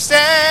what could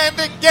stand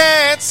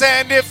against?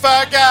 And if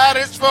our God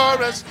is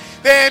for us,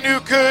 then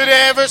who could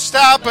ever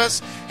stop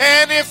us?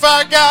 And if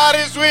our God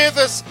is with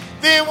us,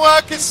 then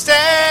what could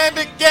stand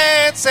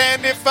against?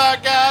 And if our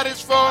God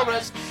is for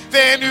us,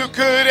 then who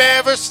could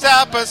ever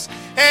stop us?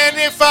 And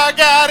if our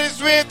God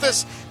is with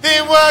us,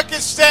 then what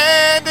could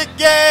stand against?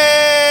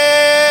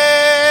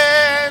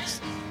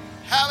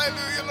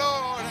 Hallelujah,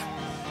 Lord.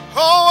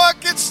 Oh,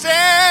 what could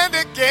stand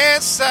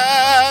against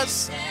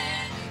us?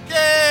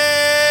 Against.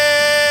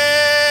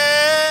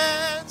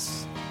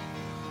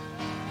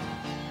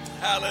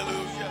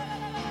 Hallelujah.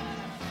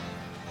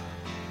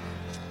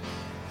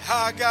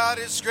 Our God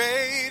is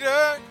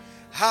greater.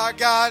 Our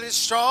God is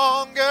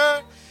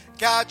stronger.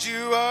 God,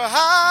 you are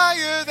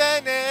higher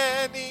than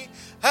any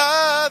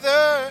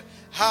other.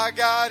 Our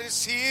God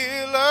is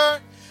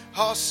healer.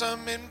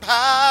 Awesome in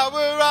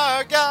power,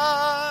 our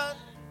God.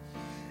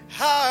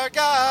 Our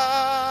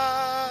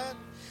God.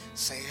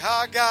 Say,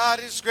 our God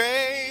is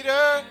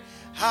greater.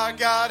 Our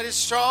God is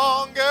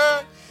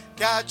stronger.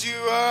 God, you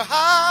are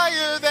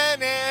higher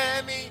than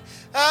any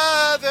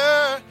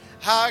other.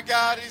 Our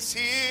God is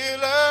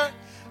healer.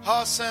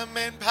 Awesome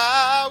in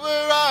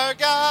power, our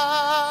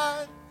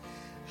God.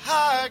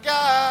 Our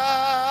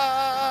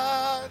God.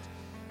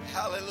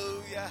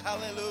 Hallelujah,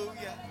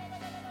 hallelujah.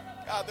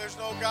 God, there's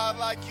no God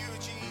like you,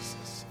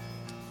 Jesus.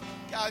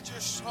 God, you're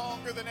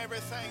stronger than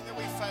everything that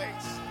we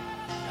face.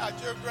 God,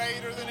 you're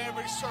greater than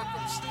every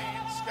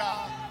circumstance,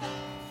 God.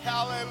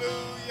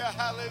 Hallelujah,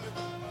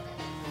 hallelujah.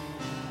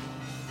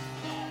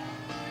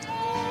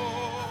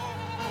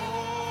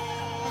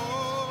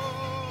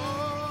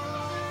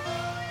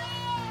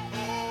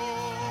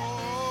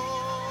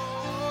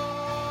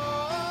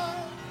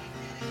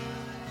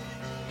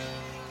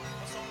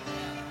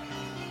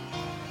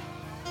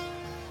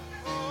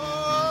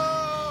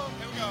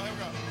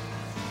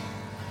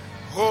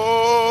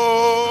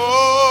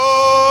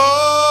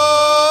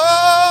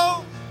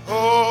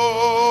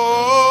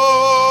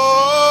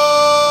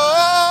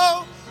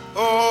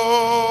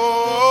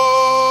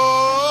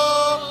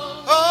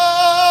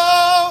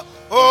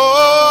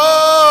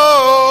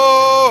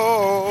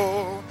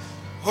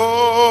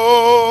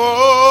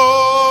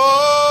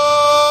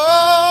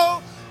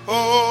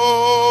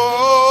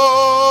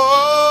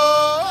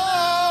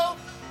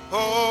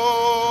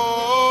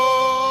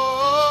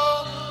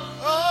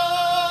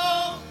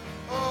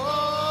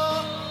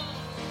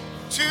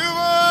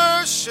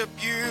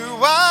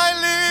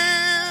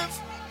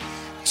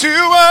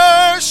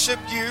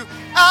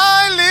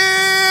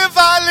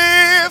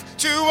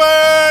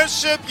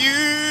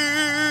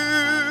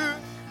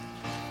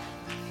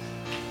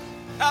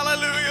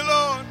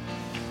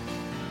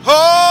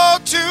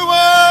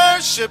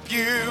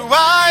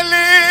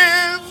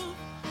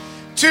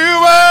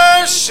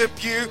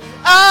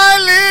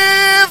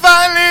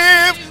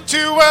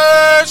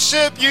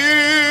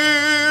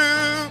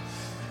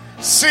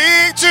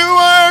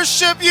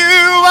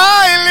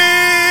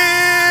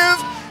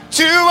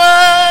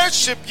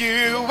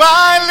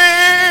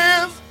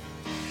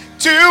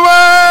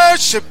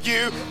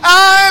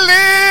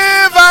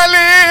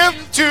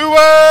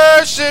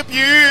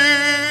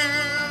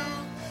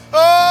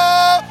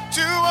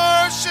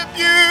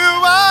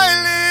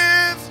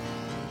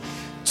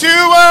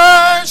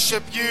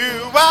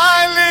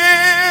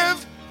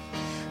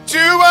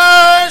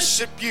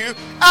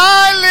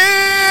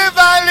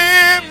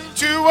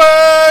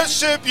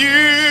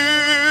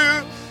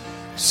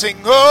 Sing,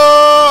 oh,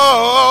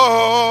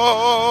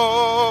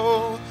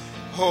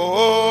 oh, oh,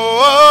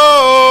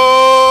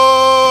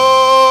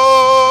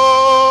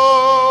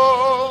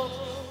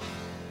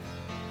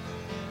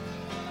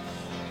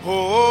 oh,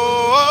 oh,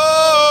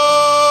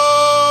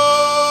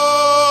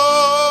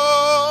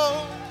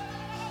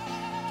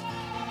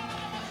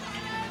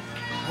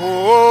 oh,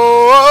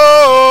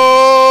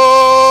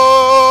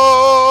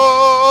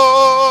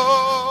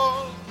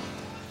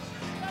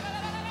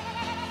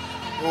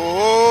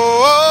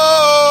 oh.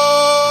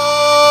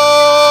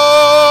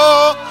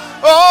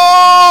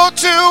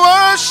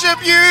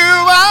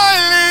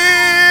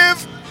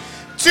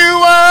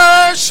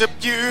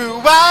 worship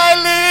you.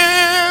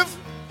 I live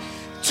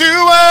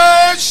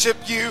to worship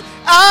you.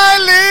 I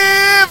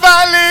live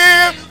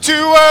to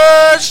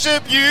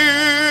worship you.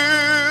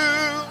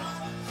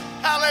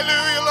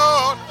 Hallelujah,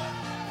 Lord.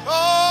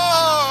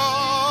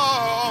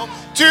 Oh,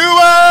 to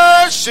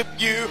worship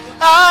you.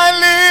 I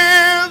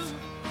live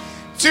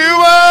to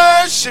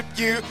worship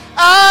you.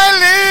 I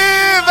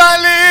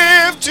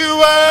live to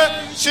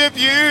worship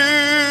you.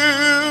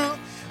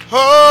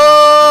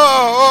 Oh,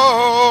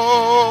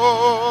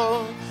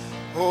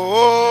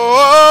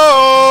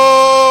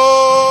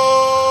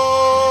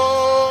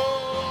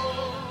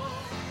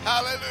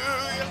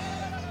 hallelujah.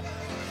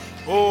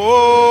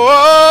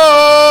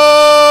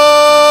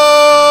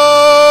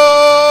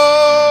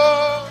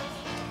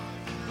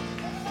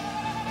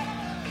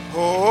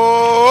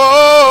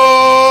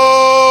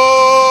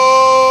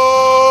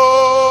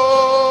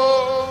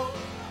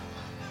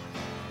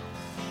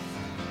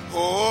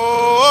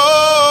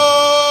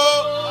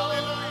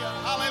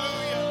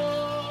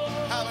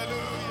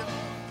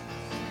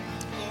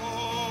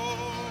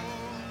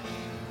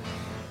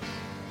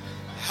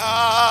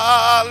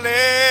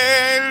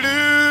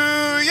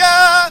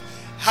 Hallelujah,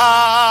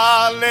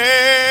 hallelujah,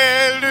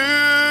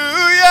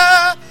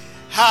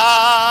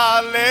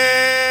 hallelujah,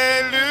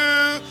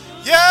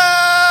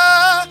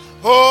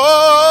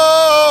 oh,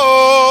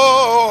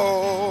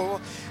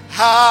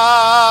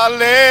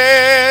 hallelujah,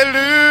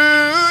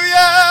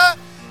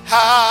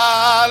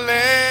 hallelujah,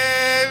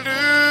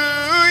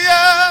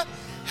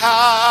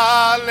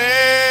 hallelujah,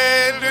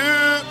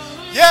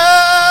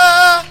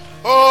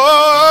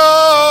 oh,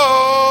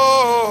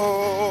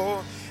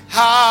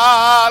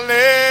 hallelujah,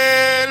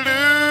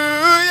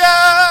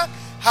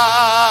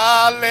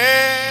 hallelujah,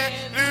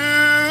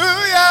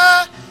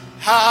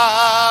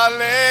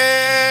 hallelujah,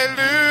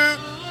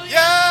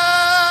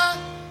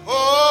 oh,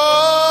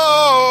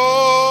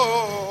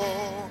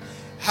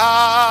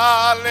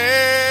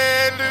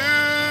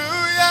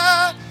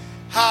 hallelujah,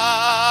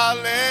 hallelujah,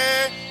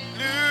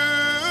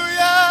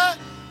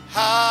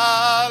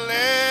 hallelujah,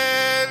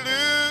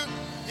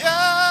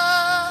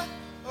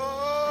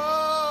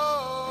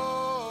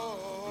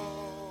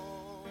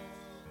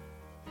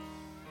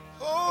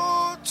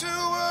 oh, to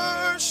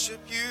worship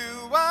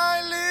you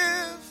I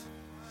live,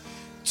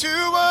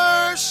 to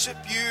worship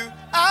you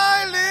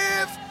I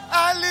live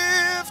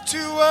to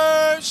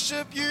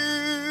worship you.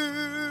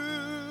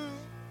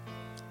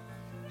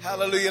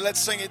 Hallelujah,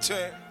 let's sing it to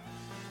him.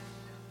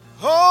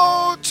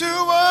 Oh,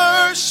 to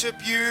worship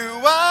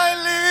you I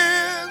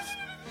live,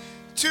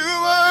 to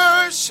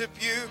worship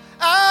you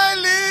I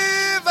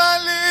live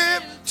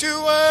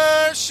to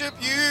worship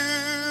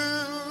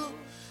you.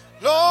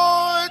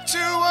 Lord,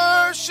 to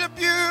worship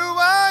you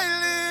I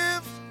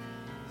live,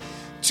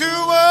 to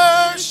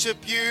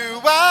worship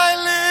you I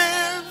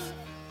live,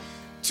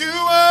 to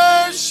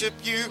worship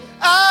you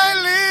I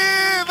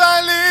live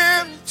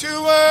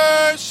to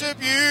worship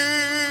you.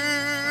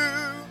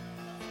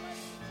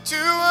 To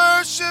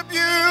worship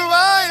you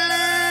I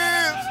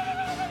live,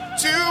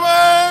 to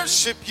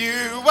worship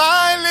you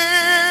I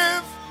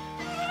live,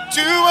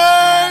 to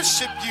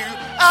worship you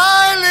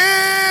I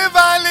live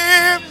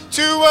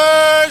to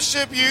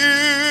worship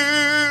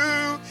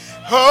you.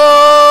 Oh,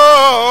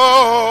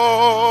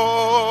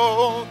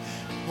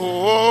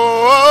 oh,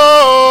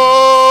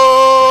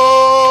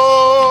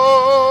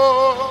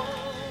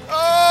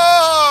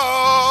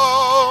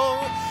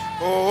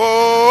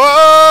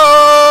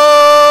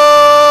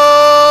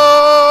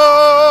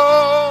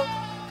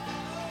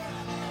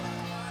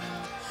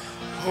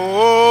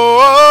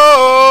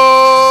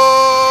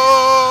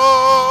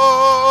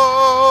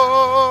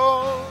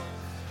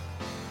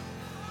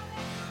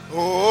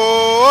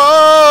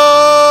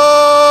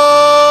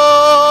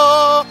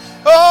 oh,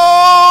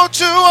 oh,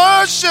 to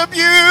worship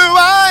you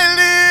I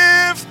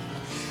live,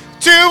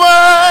 to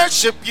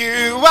worship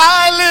you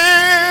I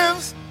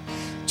live,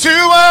 to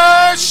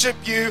worship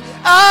you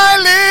I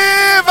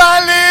live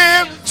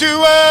to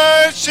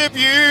worship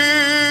you.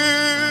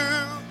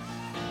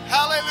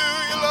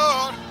 Hallelujah,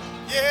 Lord,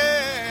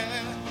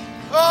 yeah.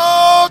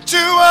 Oh,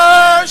 to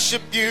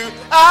worship you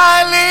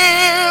I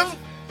live,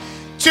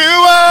 to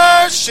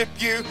worship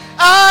you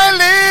I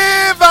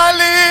live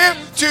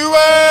to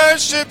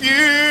worship you.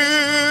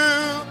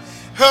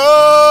 Oh,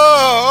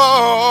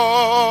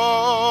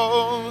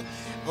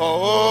 oh,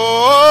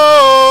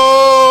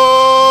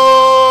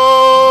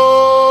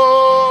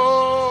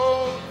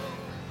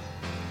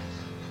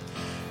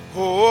 oh,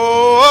 oh,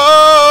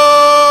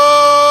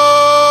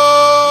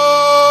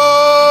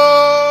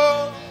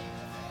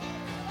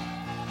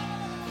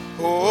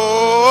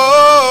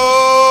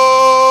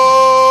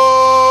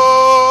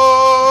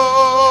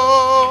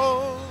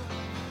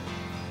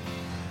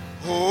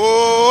 oh,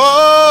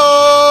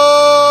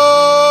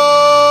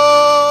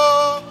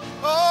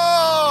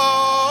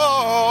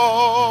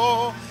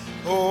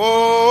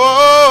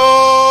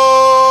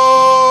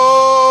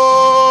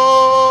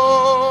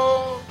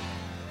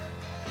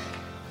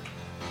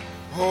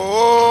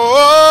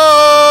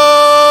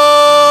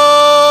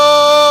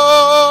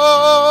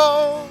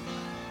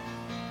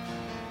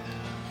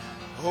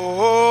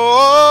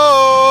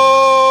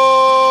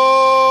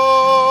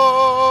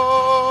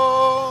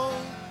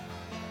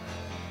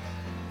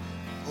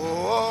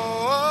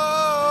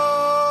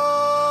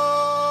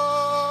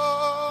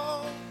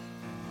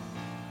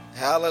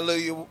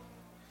 Hallelujah.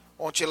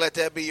 Won't you let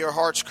that be your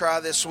heart's cry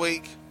this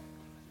week?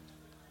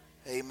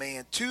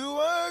 Amen. To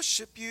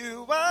worship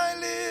you I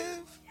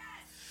live.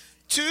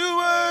 To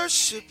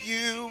worship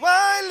you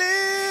I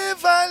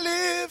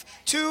live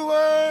to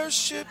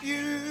worship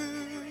you.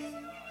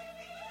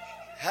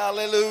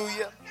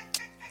 Hallelujah.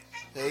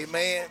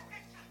 Amen.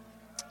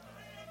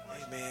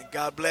 Amen.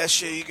 God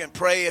bless you. You can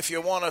pray if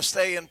you want to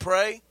stay and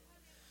pray.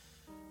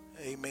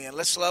 Amen.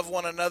 Let's love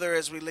one another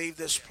as we leave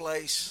this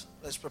place.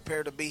 Let's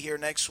prepare to be here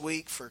next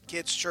week for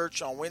Kids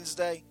Church on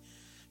Wednesday,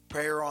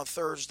 prayer on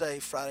Thursday,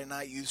 Friday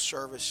night youth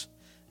service.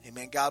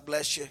 Amen. God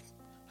bless you.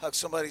 Hug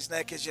somebody's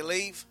neck as you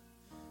leave.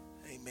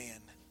 Amen.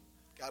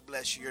 God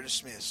bless you. You're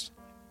dismissed.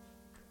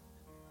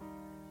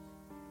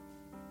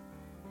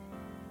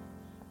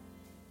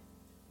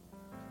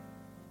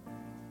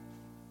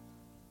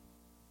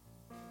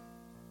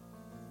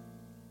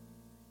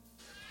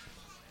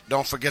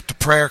 Don't forget the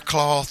prayer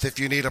cloth. If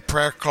you need a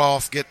prayer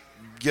cloth, get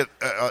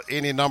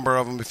any number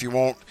of them if you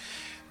want.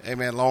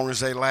 Amen. Long as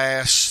they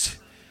last.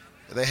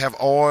 They have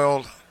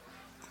oil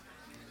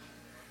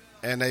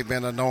and they've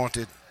been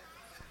anointed.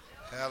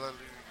 Hallelujah.